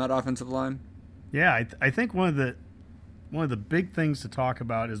starters on that offensive line? Yeah, I think one of the big things to talk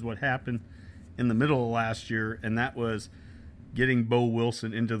about is what happened in the middle of last year, and that was getting Bo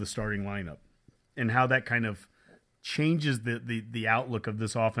Wilson into the starting lineup and how that kind of changes the outlook of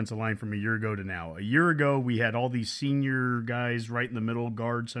this offensive line from a year ago to now. A year ago, we had all these senior guys right in the middle,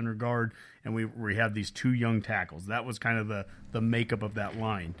 guard, center guard, and we had these two young tackles. That was kind of the makeup of that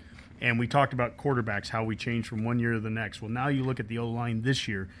line. And we talked about quarterbacks, how we changed from one year to the next. Well, now you look at the O-line this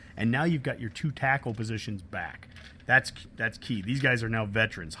year, and now you've got your two tackle positions back. That's key. These guys are now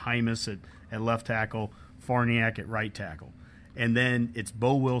veterans. Hymas at left tackle, Farniak at right tackle. And then it's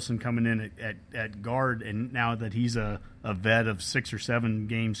Bo Wilson coming in at guard, and now that he's a vet of 6 or 7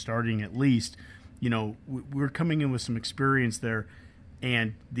 games starting at least, we're coming in with some experience there.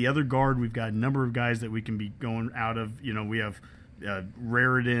 And the other guard, we've got a number of guys that we can be going out of. We have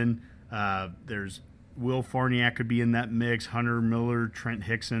Raritan. There's Will Farniak could be in that mix. Hunter Miller, Trent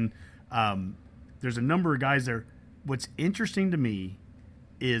Hickson. There's a number of guys there. What's interesting to me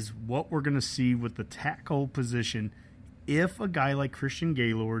is what we're going to see with the tackle position. If a guy like Christian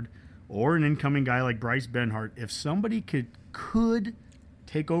Gaylord or an incoming guy like Bryce Benhart, if somebody could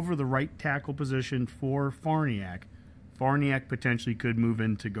take over the right tackle position for Farniak potentially could move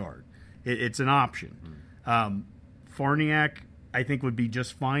into guard. It's an option. Farniak, I think, would be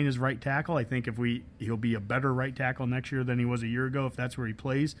just fine as right tackle. I think he'll be a better right tackle next year than he was a year ago if that's where he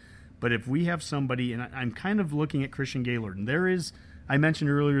plays. But if we have somebody, and I'm kind of looking at Christian Gaylord, and I mentioned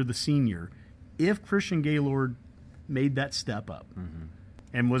earlier the senior. If Christian Gaylord made that step up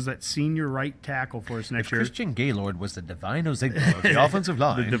and was that senior right tackle for us next year. Christian Gaylord was the Divine Ozigbo of the offensive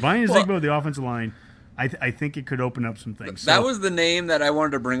line. The Divine Ozigbo of the offensive line. I think it could open up some things. That was the name that I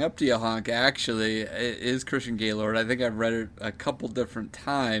wanted to bring up to you, Honk, actually, is Christian Gaylord. I think I've read it a couple different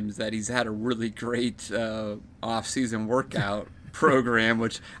times that he's had a really great off-season workout program,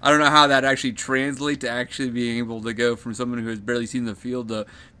 which I don't know how that actually translates to actually being able to go from someone who has barely seen the field to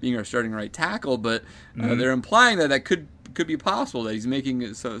being our starting right tackle, but they're implying that could be possible, that he's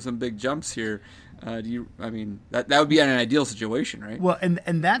making some big jumps here. That would be an ideal situation, right? Well,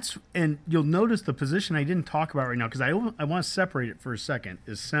 and you'll notice the position I didn't talk about right now, because I want to separate it for a second,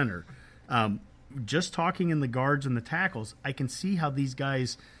 is center. Just talking in the guards and the tackles, I can see how these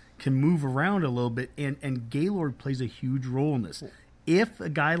guys can move around a little bit, and Gaylord plays a huge role in this. If a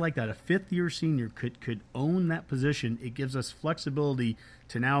guy like that, a fifth-year senior, could own that position, it gives us flexibility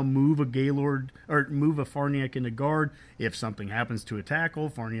to now move a Gaylord or move a Farniak into guard. If something happens to a tackle,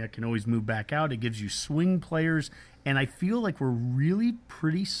 Farniak can always move back out. It gives you swing players, and I feel like we're really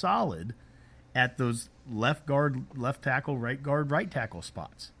pretty solid at those left guard, left tackle, right guard, right tackle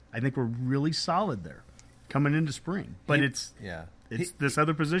spots. I think we're really solid there coming into spring. But it's this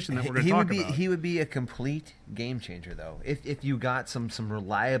other position that we're going to talk about. He would be a complete game changer, though. If you got some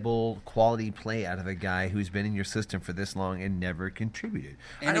reliable quality play out of a guy who's been in your system for this long and never contributed.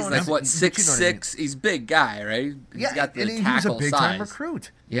 And he's like, 6'6"? He's a big guy, right? He's got the tackle size. He was a big-time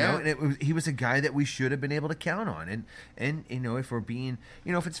recruit. Yeah. He was a guy that we should have been able to count on. And if we're being,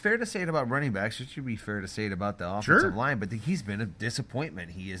 if it's fair to say it about running backs, it should be fair to say it about the offensive line. But he's been a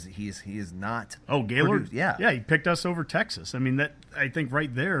disappointment. He is not. Oh, Gaylord? Produced. Yeah. Yeah, he picked us over Texas. I mean, that I think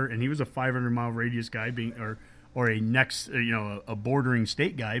right there, and he was a 500-mile radius guy being or a next, a bordering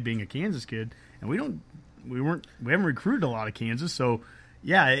state guy being a Kansas kid, and we haven't recruited a lot of Kansas, so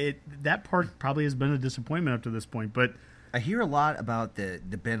yeah, that part probably has been a disappointment up to this point. But I hear a lot about the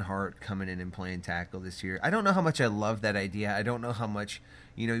Benhart coming in and playing tackle this year. I don't know how much I love that idea. I don't know how much,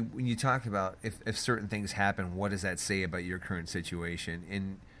 when you talk about if certain things happen, what does that say about your current situation?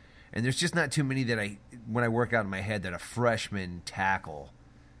 And there's just not too many that when I work out in my head, that a freshman tackle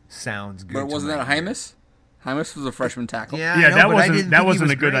sounds good. But wasn't that a Hymas? Hymas was a freshman tackle. Yeah, that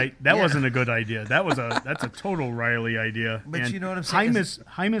wasn't a good idea. That's a total Riley idea. But you know what I'm saying?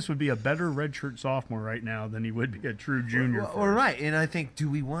 Hymas would be a better redshirt sophomore right now than he would be a true junior. Well, right, and I think, do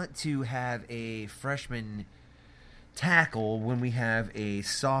we want to have a freshman tackle when we have a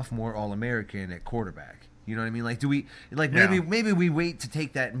sophomore All-American at quarterback? You know what I mean? Like, do we maybe we wait to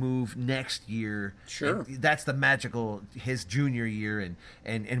take that move next year? Sure, that's the magical his junior year,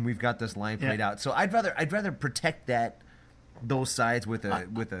 and we've got this line played out. So I'd rather protect those sides with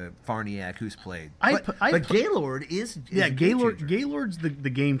a Farniak who's played. But Gaylord is Gaylord's the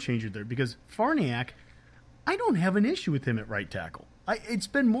game changer there, because Farniak, I don't have an issue with him at right tackle. It's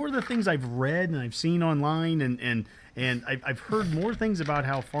been more the things I've read and I've seen online, and I've heard more things about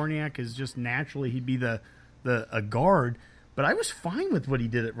how Farniak is just naturally he'd be a guard, but I was fine with what he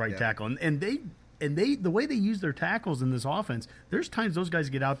did at right tackle, and they the way they use their tackles in this offense, there's times those guys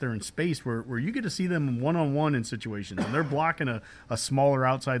get out there in space where you get to see them one-on-one in situations, and they're blocking a smaller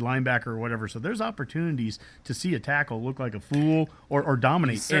outside linebacker or whatever. So there's opportunities to see a tackle look like a fool or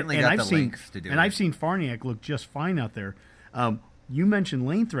dominate. He's certainly got the length to do it. And I've seen Farniak look just fine out there. You mentioned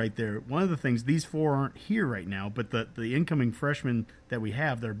length right there. One of the things, these four aren't here right now, but the incoming freshmen that we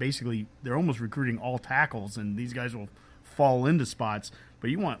have, they're almost recruiting all tackles, and these guys will fall into spots. But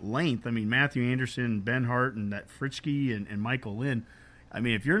you want length. I mean, Matthew Anderson, Ben Hart, and that Fritschke and Michael Lynn. I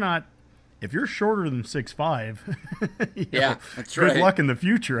mean, if you're shorter than 6'5", that's right. Good luck in the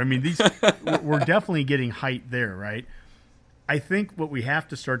future. I mean, we're definitely getting height there, right? I think what we have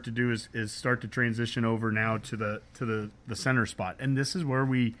to start to do is start to transition over now to the center spot, and this is where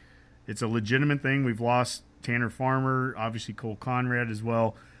it's a legitimate thing. We've lost Tanner Farmer, obviously Cole Conrad as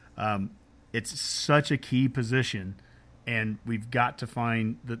well. It's such a key position, and we've got to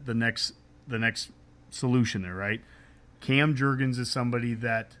find the next solution there, right? Cam Jurgens is somebody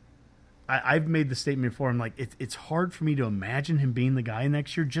that I've made the statement before. I'm like, it's hard for me to imagine him being the guy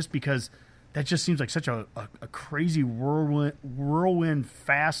next year, just because that just seems like such a crazy whirlwind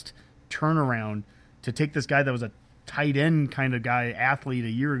fast turnaround to take this guy that was a tight end kind of guy, athlete a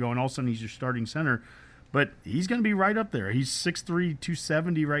year ago, and all of a sudden he's your starting center. But he's going to be right up there. He's 6'3",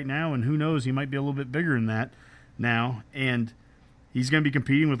 270 right now, and who knows, he might be a little bit bigger than that now. And he's going to be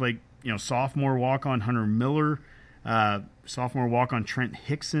competing with, sophomore walk-on Hunter Miller, sophomore walk-on Trent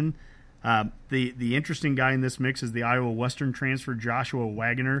Hickson. The interesting guy in this mix is the Iowa Western transfer Joshua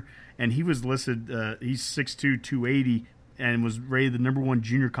Wagner, and he was listed, he's 6'2", 280, and was rated the number 1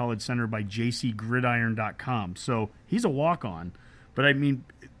 junior college center by jcgridiron.com. So he's a walk-on. But, I mean,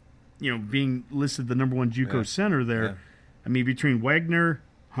 being listed the number 1 JUCO center there, I mean, between Wagner,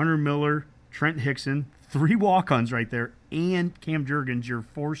 Hunter Miller, Trent Hickson, 3 walk-ons right there, and Cam Jurgens, your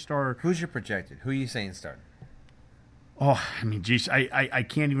 4-star. Who's your projected? Who are you saying starting? Oh, I mean, geez, I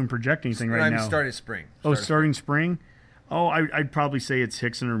can't even project anything right now. Started spring. Starting spring? Oh, I'd probably say it's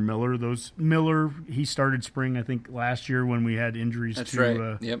Hickson or Miller. Miller, he started spring, I think, last year when we had injuries. That's to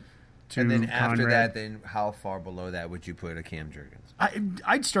right. Yep. And then after Conrad. that, then how far below that would you put a Cam Jurgens?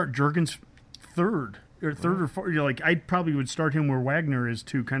 I'd start Jurgens third or fourth. I probably would start him where Wagner is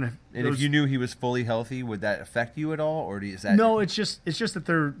too. Kind of. And if you knew he was fully healthy, would that affect you at all, or is that? No, it's just that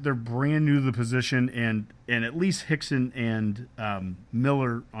they're brand new to the position, and at least Hickson and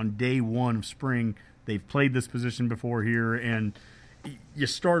Miller on day 1 of spring, they've played this position before here, and you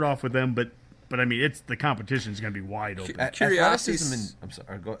start off with them, but I mean, the competition is going to be wide open. Athleticism and I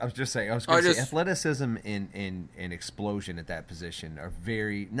was going to say athleticism and explosion at that position are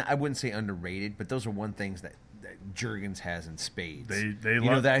very. I wouldn't say underrated, but those are one things that Jurgens has in spades. They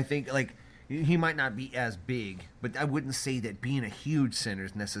love that. I think he might not be as big, but I wouldn't say that being a huge center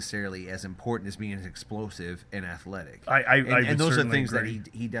is necessarily as important as being as explosive and athletic. And those are things agree.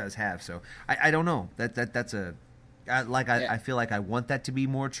 that he does have. So I don't know that's a. I feel like I want that to be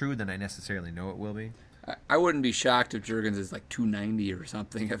more true than I necessarily know it will be. I wouldn't be shocked if Jurgens is 290 or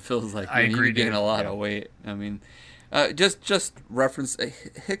something. It feels like I agree, he'd gain a lot of weight. I mean, just reference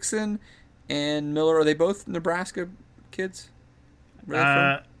Hickson and Miller. Are they both Nebraska kids?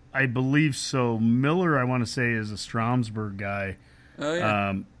 I believe so. Miller, I want to say, is a Stromsburg guy. Oh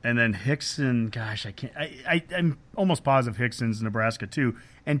yeah. And then Hickson, gosh, I can't. I'm almost positive Hickson's Nebraska too.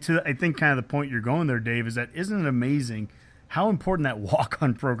 And I think kind of the point you're going there, Dave, is that isn't it amazing how important that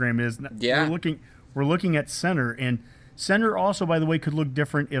walk-on program is? Yeah. We're looking at center, and center also, by the way, could look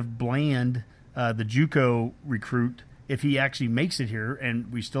different if Bland, the JUCO recruit, if he actually makes it here,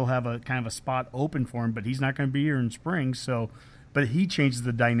 and we still have a kind of a spot open for him, but he's not going to be here in spring. So, but he changes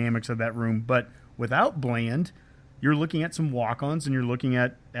the dynamics of that room. But without Bland, you're looking at some walk-ons, and you're looking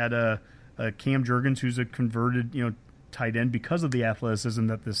at a Cam Jurgens, who's a converted, tight end because of the athleticism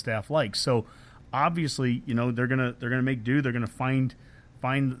that this staff likes. So obviously, they're gonna make do. They're gonna find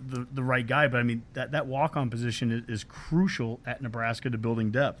the right guy. But I mean, that walk-on position is crucial at Nebraska to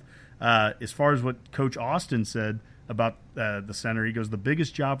building depth. As far as what Coach Austin said about the center, he goes, the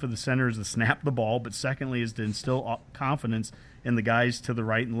biggest job for the center is to snap the ball, but secondly is to instill confidence in the guys to the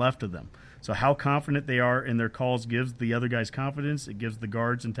right and left of them. So how confident they are in their calls gives the other guys confidence. It gives the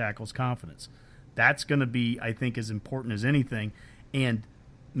guards and tackles confidence. That's going to be, I think, as important as anything. And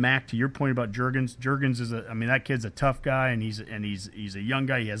Mac, to your point about Juergens is that kid's a tough guy, and he's a young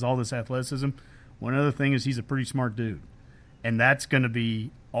guy. He has all this athleticism. One other thing is he's a pretty smart dude, and that's going to be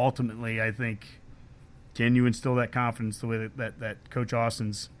ultimately, I think, can you instill that confidence the way that Coach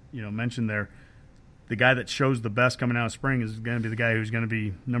Austin's mentioned there? The guy that shows the best coming out of spring is going to be the guy who's going to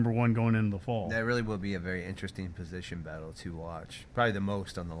be number one going into the fall. That really will be a very interesting position battle to watch. Probably the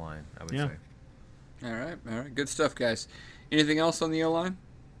most on the line, I would say. All right, good stuff, guys. Anything else on the O-line?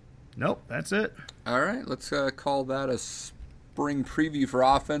 Nope, that's it. All right, let's call that a spring preview for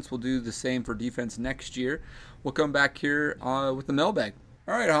offense. We'll do the same for defense next year. We'll come back here with the mailbag.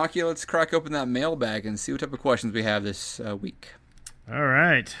 All right, Hockey, let's crack open that mailbag and see what type of questions we have this week. All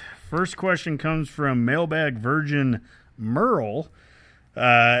right. First question comes from Mailbag Virgin Merle.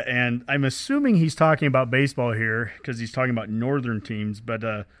 And I'm assuming he's talking about baseball here because he's talking about northern teams.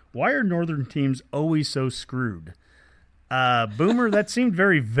 But why are northern teams always so screwed? Boomer, that seemed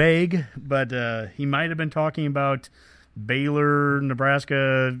very vague, but he might have been talking about Baylor,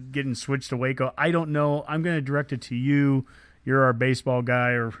 Nebraska getting switched to Waco. I don't know. I'm going to direct it to you. You're our baseball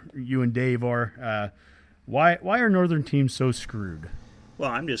guy, or you and Dave are. Why are northern teams so screwed? Well,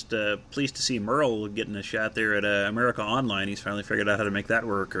 I'm just pleased to see Merle getting a shot there at America Online. He's finally figured out how to make that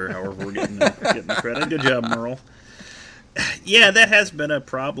work, or however we're getting the credit. Good job, Merle. Yeah, that has been a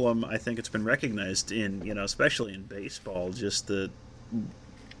problem. I think it's been recognized in, especially in baseball, just the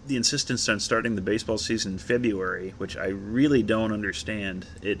insistence on starting the baseball season in February, which I really don't understand.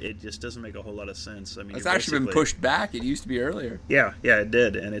 It just doesn't make a whole lot of sense. I mean, it's actually been pushed back. It used to be earlier. Yeah, it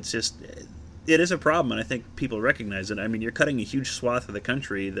did, and it's just. It is a problem, and I think people recognize it. I mean, you're cutting a huge swath of the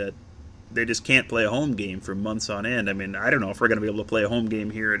country that they just can't play a home game for months on end. I mean, I don't know if we're going to be able to play a home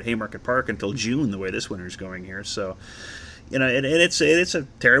game here at Haymarket Park until June, the way this winter's going here. So, it's a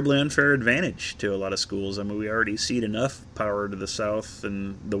terribly unfair advantage to a lot of schools. I mean, we already cede enough power to the South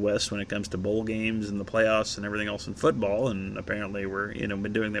and the West when it comes to bowl games and the playoffs and everything else in football, and apparently we're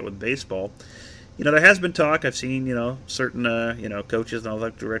been doing that with baseball. There has been talk. I've seen, certain, coaches and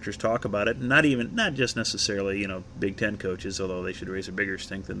athletic directors talk about it. Not just necessarily, Big Ten coaches, although they should raise a bigger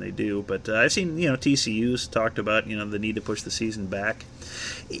stink than they do. But I've seen, TCU's talked about, the need to push the season back,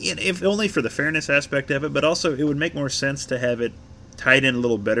 if only for the fairness aspect of it. But also, it would make more sense to have it tied in a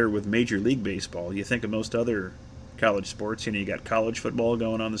little better with Major League Baseball. You think of most other college sports, you got college football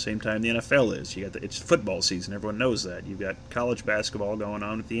going on the same time the NFL is. It's football season, everyone knows that. You've got college basketball going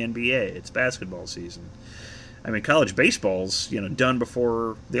on with the NBA. It's basketball season. I mean, college baseball's done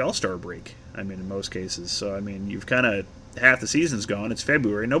before the All-Star break. I mean, in most cases. So I mean, you've kind of half the season's gone. It's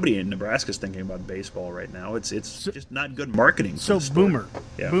February. Nobody in Nebraska's thinking about baseball right now. It's just not good marketing. So Boomer,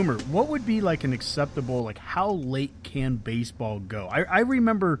 what would be like an acceptable, like how late can baseball go? I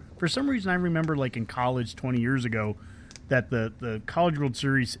remember, for some reason, like in college 20 years ago, that the College World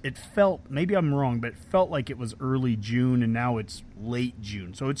Series, it felt, maybe I'm wrong, but it felt like it was early June, and now it's late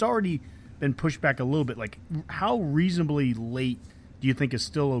June. So it's already been pushed back a little bit. Like, how reasonably late do you think is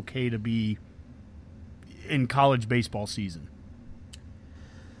still okay to be in college baseball season?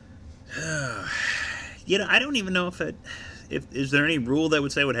 I don't even know if is there any rule that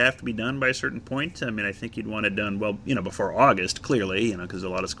would say it would have to be done by a certain point. I mean, I think you'd want it done before August, clearly, because a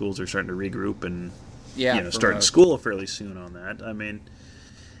lot of schools are starting to regroup and starting school fairly soon on that. I mean,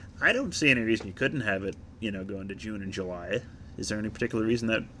 I don't see any reason you couldn't have it go into June and July. Is there any particular reason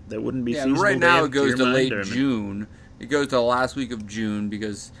that wouldn't be feasible? Right now it goes to late June. It goes to the last week of June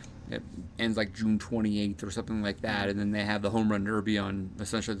because it ends like June 28th or something like that, and then they have the Home Run Derby on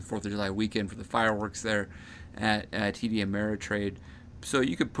essentially the 4th of July weekend for the fireworks there at TD Ameritrade. So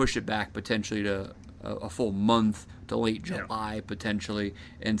you could push it back potentially to a full month to late July potentially,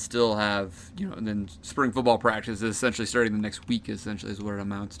 and still have and then spring football practice is essentially starting the next week. Essentially, is what it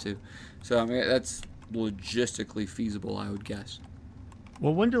amounts to. So I mean that's logistically feasible, I would guess.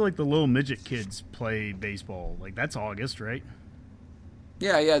 Well, when do like the little midget kids play baseball? Like that's August, right?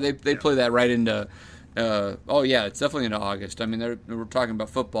 Yeah, they play that right into. It's definitely into August. I mean, we're talking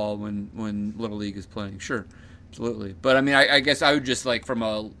about football when Little League is playing. Sure, absolutely. But I mean, I guess I would just like from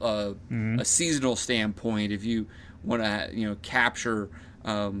a seasonal standpoint, if you want to capture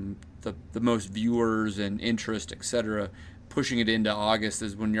the most viewers and interest, etc. Pushing it into August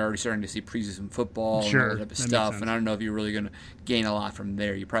is when you're already starting to see preseason football and all that type of stuff. And I don't know if you're really going to gain a lot from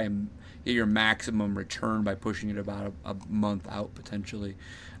there. You probably get your maximum return by pushing it about a month out potentially.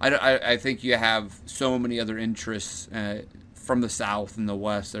 I think you have so many other interests from the South and the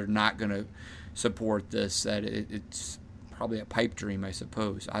West that are not going to support this that it's probably a pipe dream, I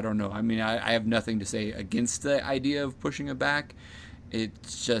suppose. I don't know. I mean, I have nothing to say against the idea of pushing it back.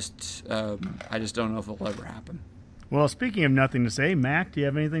 It's just, I just don't know if it'll ever happen. Well, speaking of nothing to say, Mac, do you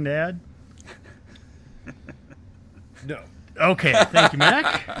have anything to add? No. Okay, thank you,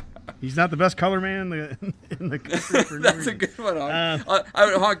 Mac. He's not the best color man in the country. For That's a good one, Hawk. I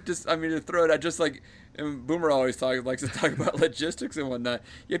would, Hawk, to throw it out, just like Boomer always likes to talk about logistics and whatnot.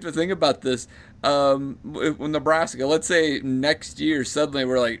 You have to think about this. With Nebraska, let's say next year, suddenly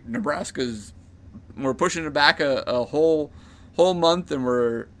we're like, we're pushing it back a whole month, and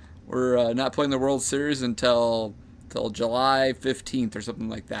we're not playing the World Series until July 15th or something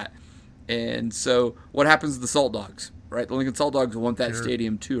like that. And so what happens to the Salt Dogs, right? The Lincoln Salt Dogs want that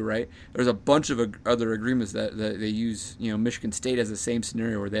stadium too, right? There's a bunch of other agreements that they use. Michigan State has the same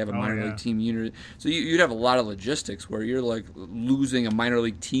scenario where they have a minor league team unit. So you'd have a lot of logistics where you're like losing a minor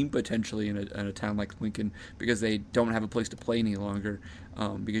league team potentially in a town like Lincoln because they don't have a place to play any longer,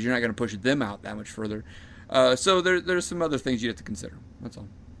 because you're not going to push them out that much further. So there's some other things you have to consider. That's all.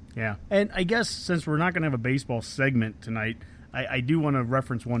 Yeah, and I guess since we're not going to have a baseball segment tonight, I do want to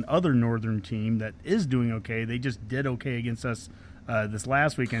reference one other Northern team that is doing okay. They just did okay against us this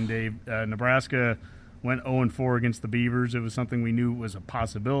last weekend, Dave. Nebraska went 0-4 against the Beavers. It was something we knew was a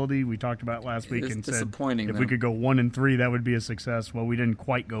possibility. We talked about last week and said if we could go 1-3, that would be a success. Well, we didn't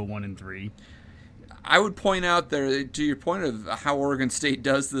quite go 1-3. I would point out there, to your point of how Oregon State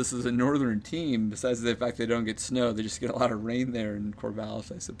does this as a Northern team, besides the fact they don't get snow, they just get a lot of rain there in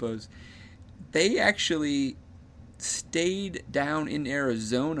Corvallis, I suppose. They actually stayed down in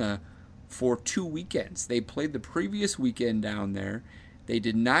Arizona for 2 weekends. They played the previous weekend down there. They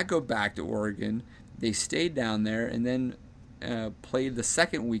did not go back to Oregon. They stayed down there and then played the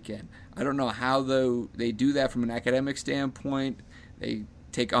second weekend. I don't know how, though, they do that from an academic standpoint. They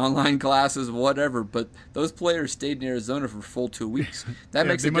take online classes, whatever, but those players stayed in Arizona for full 2 weeks. That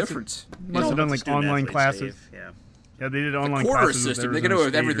makes a difference. Must have done like online classes. Yeah, they did online quarter classes. System. They get away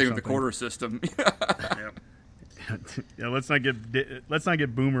with everything with the quarter system. Yeah, let's not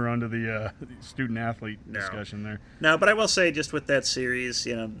get Boomer onto the student athlete discussion there. No, but I will say just with that series,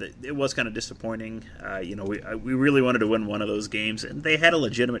 it was kind of disappointing. We really wanted to win one of those games, and they had a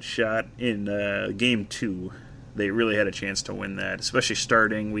legitimate shot in game 2. They really had a chance to win that, especially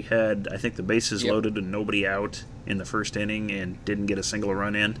starting. We had, I think, the bases loaded and nobody out in the first inning and didn't get a single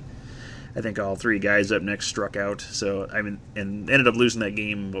run in. I think all 3 guys up next struck out. So, and ended up losing that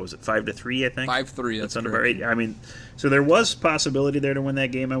game, what was it, 5-3, I think? 5-3, that's correct. Right. So there was possibility there to win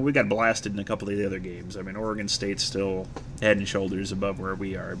that game, and we got blasted in a couple of the other games. Oregon State's still head and shoulders above where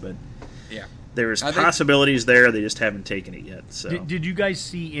we are, but there's possibilities there. They just haven't taken it yet. So, did you guys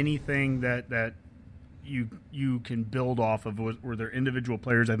see anything that you can build off of? Were there individual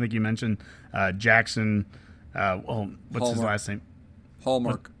players? I think you mentioned Jackson. What's his last name?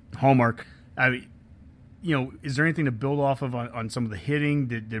 Hallmark. Is there anything to build off of on some of the hitting?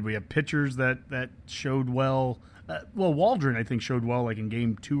 Did we have pitchers that showed well? Waldron, I think, showed well, like in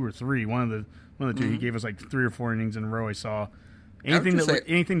game 2 or 3. One of the two, he gave us like 3 or 4 innings in a row. I saw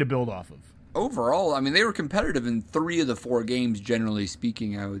anything to build off of. Overall, they were competitive in 3 of the 4 games, generally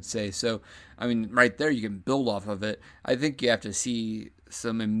speaking, I would say. So, right there, you can build off of it. I think you have to see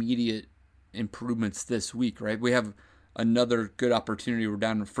some immediate improvements this week, right? We have another good opportunity. We're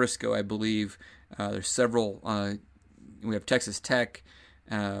down in Frisco, I believe. There's several. We have Texas Tech.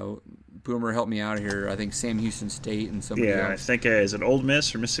 Boomer, help me out here. I think Sam Houston State and somebody else. I think, is it Ole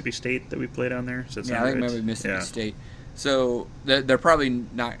Miss or Mississippi State that we play down there? I think maybe Mississippi State. So they're probably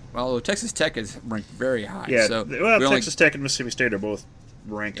not. Although Texas Tech is ranked very high. Yeah. So Texas Tech and Mississippi State are both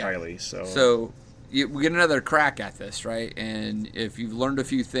ranked highly. So we get another crack at this, right? And if you've learned a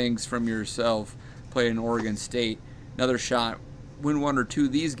few things from yourself playing in Oregon State, another shot, win 1 or 2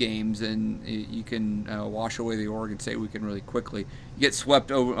 of these games, and you can wash away the Oregon State weekend really quickly. You get swept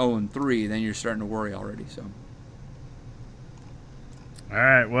 0-3, then you're starting to worry already. So. All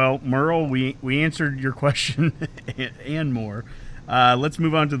right, well, Merle, we answered your question and more. Let's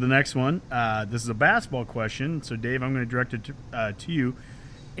move on to the next one. This is a basketball question, so Dave, I'm going to direct it to you.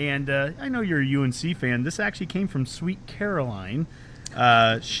 And I know you're a UNC fan. This actually came from Sweet Caroline.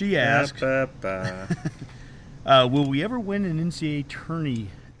 She asked, will we ever win an NCAA tourney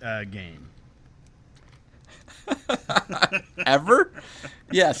game? Ever?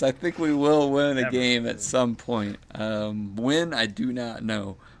 Yes, I think we will win a game at some point. When, I do not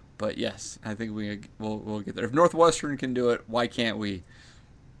know. But yes, I think we'll get there. If Northwestern can do it, why can't we?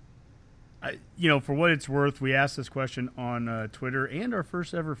 For what it's worth, we asked this question on Twitter and our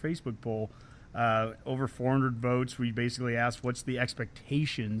first ever Facebook poll. Over 400 votes. We basically asked what's the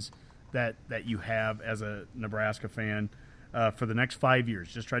expectations that you have as a Nebraska fan. for the next 5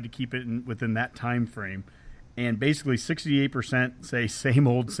 years. Just tried to keep it within that time frame. And basically 68% say same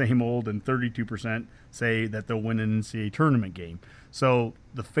old, and 32% say that they'll win an NCAA tournament game. So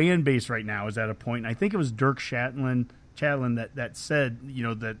the fan base right now is at a point, and I think it was Dirk Chatelain that said,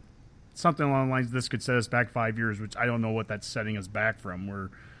 that something along the lines, this could set us back 5 years, which I don't know what that's setting us back from.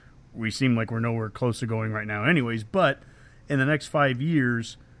 We seem like we're nowhere close to going right now anyways. But in the next 5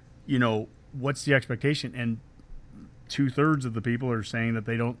 years, what's the expectation? And 2/3 of the people are saying that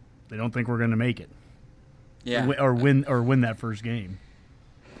they don't think we're going to make it. Yeah. Or win that first game.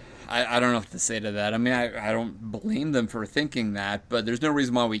 I don't know what to say to that. I mean, I don't blame them for thinking that, but there's no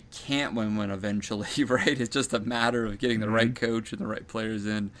reason why we can't win one eventually, right? It's just a matter of getting the right coach and the right players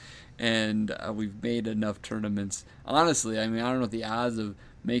in, and we've made enough tournaments. Honestly, I mean, I don't know what the odds of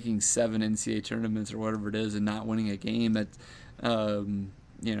making 7 NCAA tournaments or whatever it is and not winning a game. At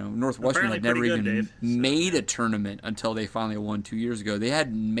Northwestern had never even made a tournament until they finally won 2 years ago. They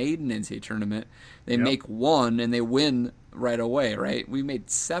hadn't made an NCAA tournament. They make one and they win right away, right? We made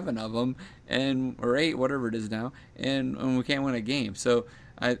 7 of them, or 8, whatever it is now, and we can't win a game. So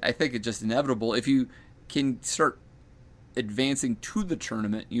I think it's just inevitable. If you can start advancing to the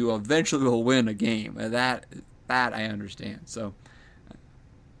tournament, you eventually will win a game. That I understand. So,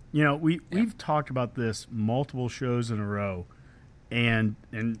 we've talked about this multiple shows in a row. And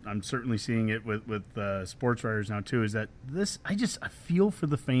I'm certainly seeing it with sports writers now too. Is that I feel for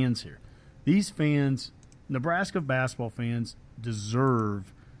the fans here. These fans, Nebraska basketball fans,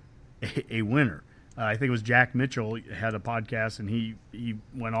 deserve a winner. I think it was Jack Mitchell had a podcast and he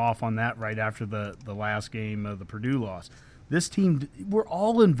went off on that right after the last game of the Purdue loss. This team, we're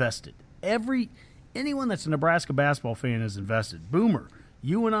all invested. Anyone that's a Nebraska basketball fan is invested. Boomer,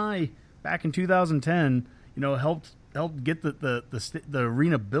 you and I back in 2010, helped get the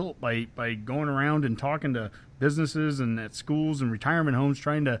arena built by going around and talking to businesses and at schools and retirement homes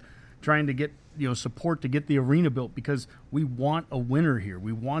trying to get support to get the arena built because we want a winner here.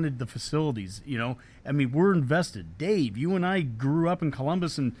 We wanted the facilities, I mean, we're invested. Dave, you and I grew up in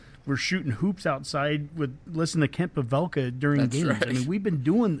Columbus and we're shooting hoops outside listening to Kent Pavelka during That's games. right. I mean, we've been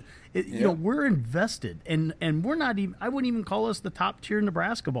doing it, we're invested and we're not even, I wouldn't even call us the top tier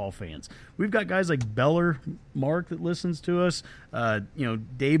Nebraska ball fans. We've got guys like Beller Mark that listens to us.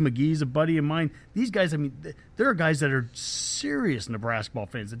 Dave McGee's a buddy of mine. These guys, I mean, there are guys that are serious Nebraska ball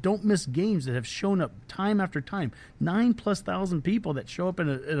fans that don't miss games, that have shown up time after time. 9,000+ people that show up in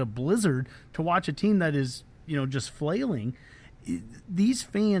a blizzard to watch a team that is, just flailing. These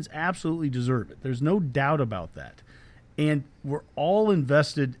fans absolutely deserve it. There's no doubt about that. And we're all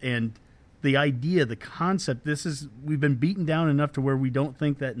invested, and the idea, the concept, we've been beaten down enough to where we don't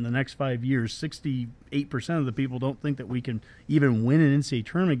think that in the next 5 years, 68% of the people don't think that we can even win an NCAA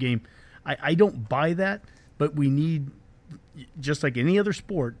tournament game. I don't buy that, but we need, just like any other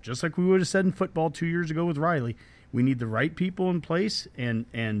sport, just like we would have said in football 2 years ago with Riley, we need the right people in place, and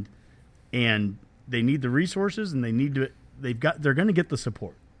they need the resources, and they're going to get the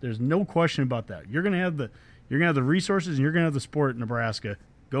support. There's no question about that. You're going to have the resources, and you're going to have the support in Nebraska.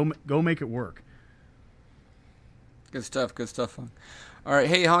 Go make it work. Good stuff. All right,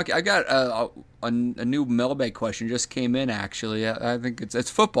 hey Honky, I got a new mailbag question just came in. Actually, I think it's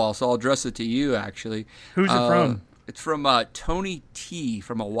football, so I'll address it to you. Actually, who's it from? It's from Tony T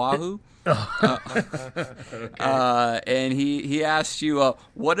from Oahu. And he asked you,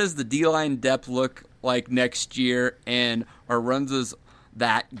 what does the D-line depth look like next year, and are Runza's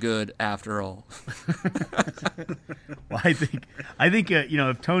that good after all? Well, I think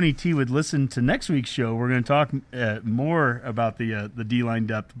if Tony T would listen to next week's show, we're going to talk more about the D-line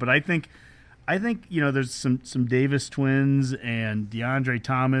depth. But I think there's some Davis twins and DeAndre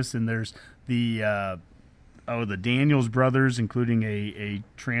Thomas, and there's the Daniels brothers, including a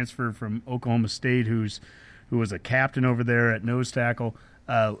transfer from Oklahoma State who was a captain over there at nose tackle.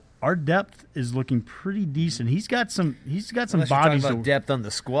 Our depth is looking pretty decent. He's got some Unless bodies. You're talking about depth on the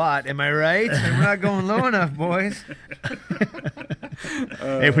squat, am I right? And we're not going low enough, boys.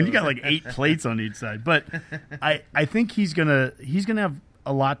 Hey, when you got like 8 plates on each side, but I think he's gonna have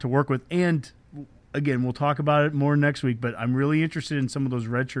a lot to work with. And again, we'll talk about it more next week. But I'm really interested in some of those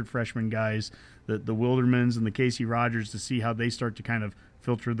redshirt freshman guys, the Wildermans and the Casey Rogers, to see how they start to kind of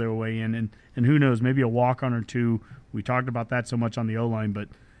filter their way in. And who knows, maybe a walk-on or two. We talked about that so much on the O-line, but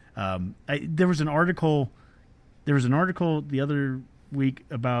there was an article the other week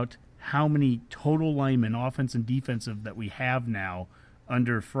about how many total linemen, offense and defensive, that we have now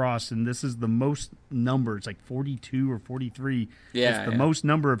under Frost, and this is the most number. It's like 42 or 43. It's the most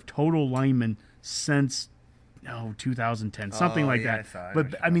number of total linemen since 2010, something like that.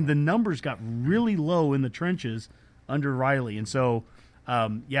 But I mean, the numbers got really low in the trenches under Riley. And so,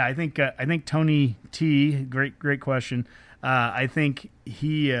 I think Tony T. Great question. I think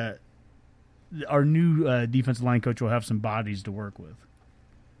he, our new defensive line coach, will have some bodies to work with.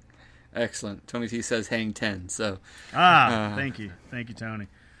 Excellent. Tony T says hang 10. So thank you, Tony.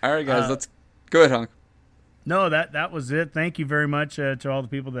 All right, guys, let's go ahead, Honk. No, that was it. Thank you very much to all the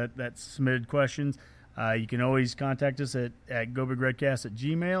people that submitted questions. You can always contact us at GoBigRedcast at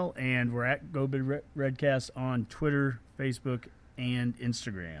Gmail, and we're at GoBigRedcast on Twitter, Facebook, and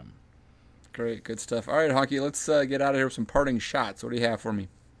Instagram. Great, good stuff. All right, Honky, let's get out of here with some parting shots. What do you have for me?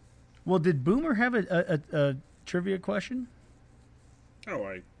 Well, did Boomer have a trivia question? Oh,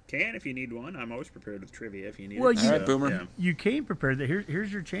 I can if you need one. I'm always prepared with trivia if you need it. All right, Boomer. Yeah. You came prepared.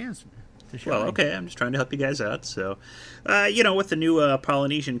 Here's your chance to show. Well, okay, I'm just trying to help you guys out. So, with the new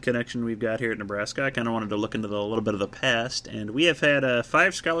Polynesian connection we've got here at Nebraska, I kind of wanted to look into a little bit of the past. And we have had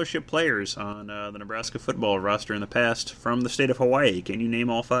 5 scholarship players on the Nebraska football roster in the past from the state of Hawaii. Can you name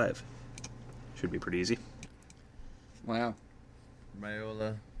all 5? Should be pretty easy. Wow.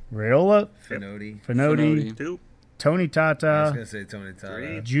 Raiola. Finoti. 2. Tony I was Tata. going to say Tony Tata.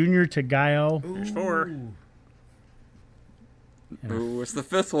 3. Junior Tagayo. There's 4. Ooh, what's the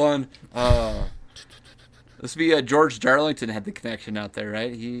 5th one? This would be George Darlington had the connection out there,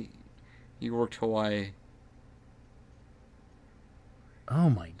 right? He worked Hawaii. Oh,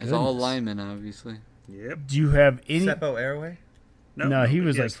 my goodness. As all linemen, obviously. Yep. Do you have any? Seppo Airway? No, he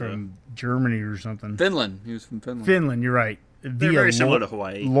was yes, from Germany or something. Finland. He was from Finland. Finland, you're right. They're very similar to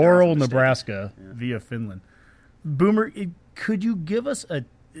Hawaii. Laurel, Nebraska, via Finland. Boomer, could you give us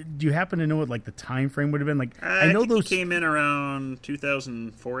do you happen to know what like the time frame would have been? Like I know those came in around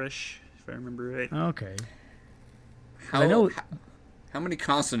 2004-ish, if I remember right. Okay. How many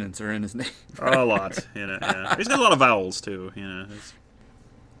consonants are in his name? A lot. Yeah. He's got a lot of vowels too.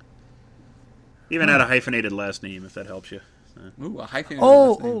 Even had a hyphenated last name, if that helps you. Ooh, a hyphenated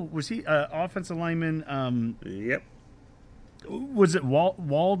last name. Was he offensive lineman? Yep. Was it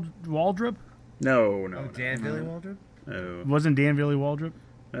Waldrop? No. Dan Billy Waldrop? No. Wasn't Dan Billy Waldrop?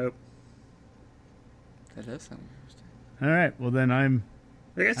 Nope. That does sound interesting. All right. Well, then I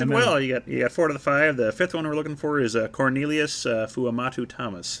guess well. You got 4 to the 5. The 5th one we're looking for is Cornelius Fuamatu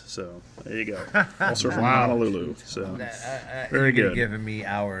Thomas. So there you go. Also from Honolulu. So very good. Giving me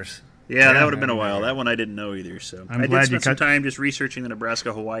hours. Yeah, that would have been a while. That one I didn't know either. So I'm I glad did spend you some time just researching the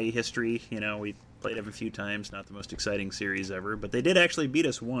Nebraska-Hawaii history. We played them a few times. Not the most exciting series ever, but they did actually beat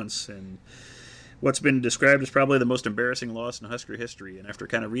us once. And what's been described as probably the most embarrassing loss in Husker history. And after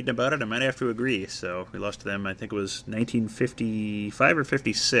kind of reading about it, I might have to agree. So we lost to them, I think it was 1955 or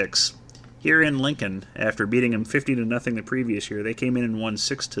 56. Here in Lincoln, after beating them 50-0 the previous year, they came in and won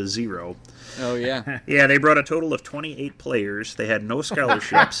 6-0. Oh, yeah. Yeah, they brought a total of 28 players. They had no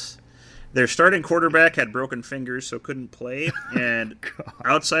scholarships. Their starting quarterback had broken fingers, so couldn't play. And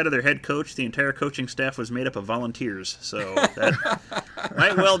outside of their head coach, the entire coaching staff was made up of volunteers. So that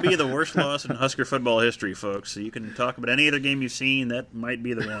might well be the worst loss in Husker football history, folks. So you can talk about any other game you've seen, that might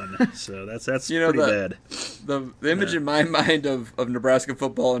be the one. So that's pretty bad. The image in my mind of Nebraska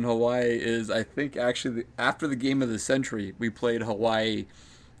football in Hawaii is, I think, actually, after the game of the century, we played Hawaii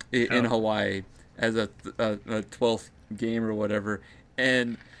in Hawaii as a 12th game or whatever.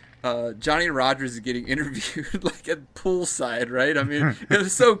 And Johnny Rodgers is getting interviewed like at poolside, right? I mean, it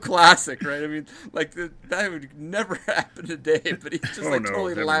was so classic, right? I mean, like that would never happen today, but he's just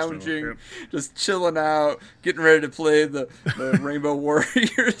totally lounging, just chilling out, getting ready to play the Rainbow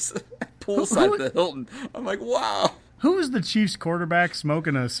Warriors at poolside at the Hilton. I'm like, wow. Who was the Chiefs quarterback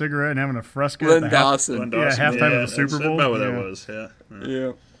smoking a cigarette and having a Fresca? Lynn Dawson. Halftime of the Super Bowl. About what that was.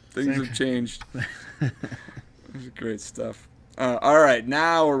 Yeah. Things have changed. It was great stuff. All right,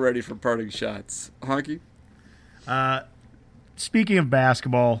 now we're ready for parting shots. Honky? Speaking of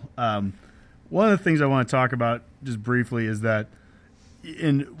basketball, one of the things I want to talk about just briefly is that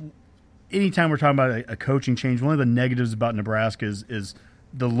anytime we're talking about a coaching change, one of the negatives about Nebraska is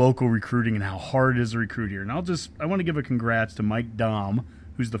the local recruiting and how hard it is to recruit here. And I want to give a congrats to Mike Dahm,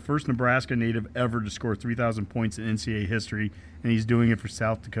 who's the first Nebraska native ever to score 3,000 points in NCAA history, and he's doing it for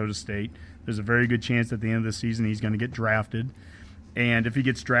South Dakota State. There's a very good chance at the end of the season he's going to get drafted. And if he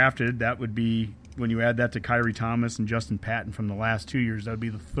gets drafted, that would be, when you add that to Kyrie Thomas and Justin Patton from the last 2 years, that would be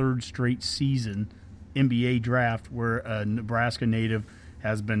the 3rd straight season NBA draft where a Nebraska native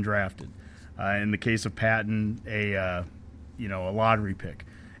has been drafted. In the case of Patton, a lottery pick.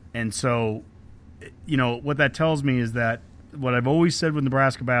 And so, what that tells me is that what I've always said with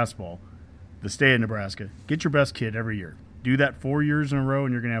Nebraska basketball, the state of Nebraska, get your best kid every year. Do that 4 years in a row,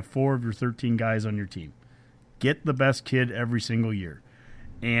 and you're going to have 4 of your 13 guys on your team. Get the best kid every single year.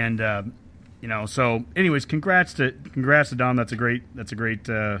 And So anyways, congrats to Dom. That's a great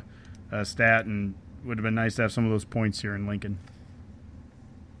stat, and would have been nice to have some of those points here in Lincoln.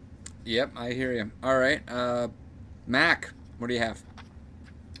 Yep, I hear you. All right, Mac, what do you have?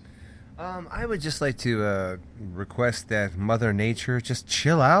 I would just like to request that Mother Nature just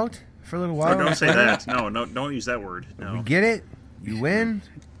chill out for a little while. No, don't say that. No, don't use that word. No. We get it. You win.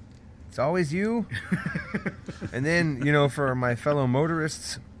 It's always you. And then, for my fellow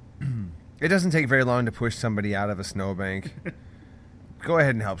motorists, it doesn't take very long to push somebody out of a snowbank. Go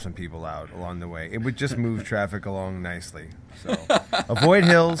ahead and help some people out along the way. It would just move traffic along nicely. So avoid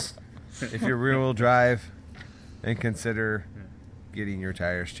hills if you're rear-wheel drive, and consider getting your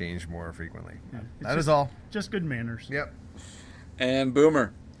tires changed more frequently. That is all. Just good manners. Yep. And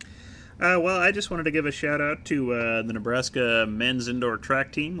Boomer. Well, I just wanted to give a shout-out to the Nebraska men's indoor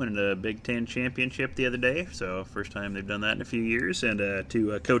track team winning the Big Ten championship the other day. So first time they've done that in a few years. And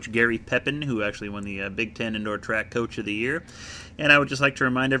to Coach Gary Pepin, who actually won the Big Ten Indoor Track Coach of the Year. And I would just like to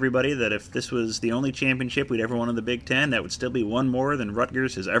remind everybody that if this was the only championship we'd ever won in the Big Ten, that would still be one more than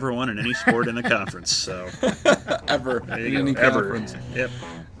Rutgers has ever won in any sport in the conference. So Ever. there you In go. any Ever. conference. Yep.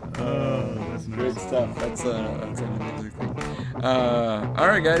 That's nice. Good stuff. That's an amazing thing. All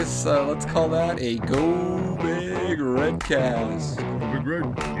right, guys. Let's call that a Go Big Redcast. Big Red.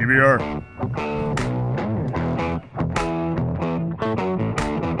 EBR.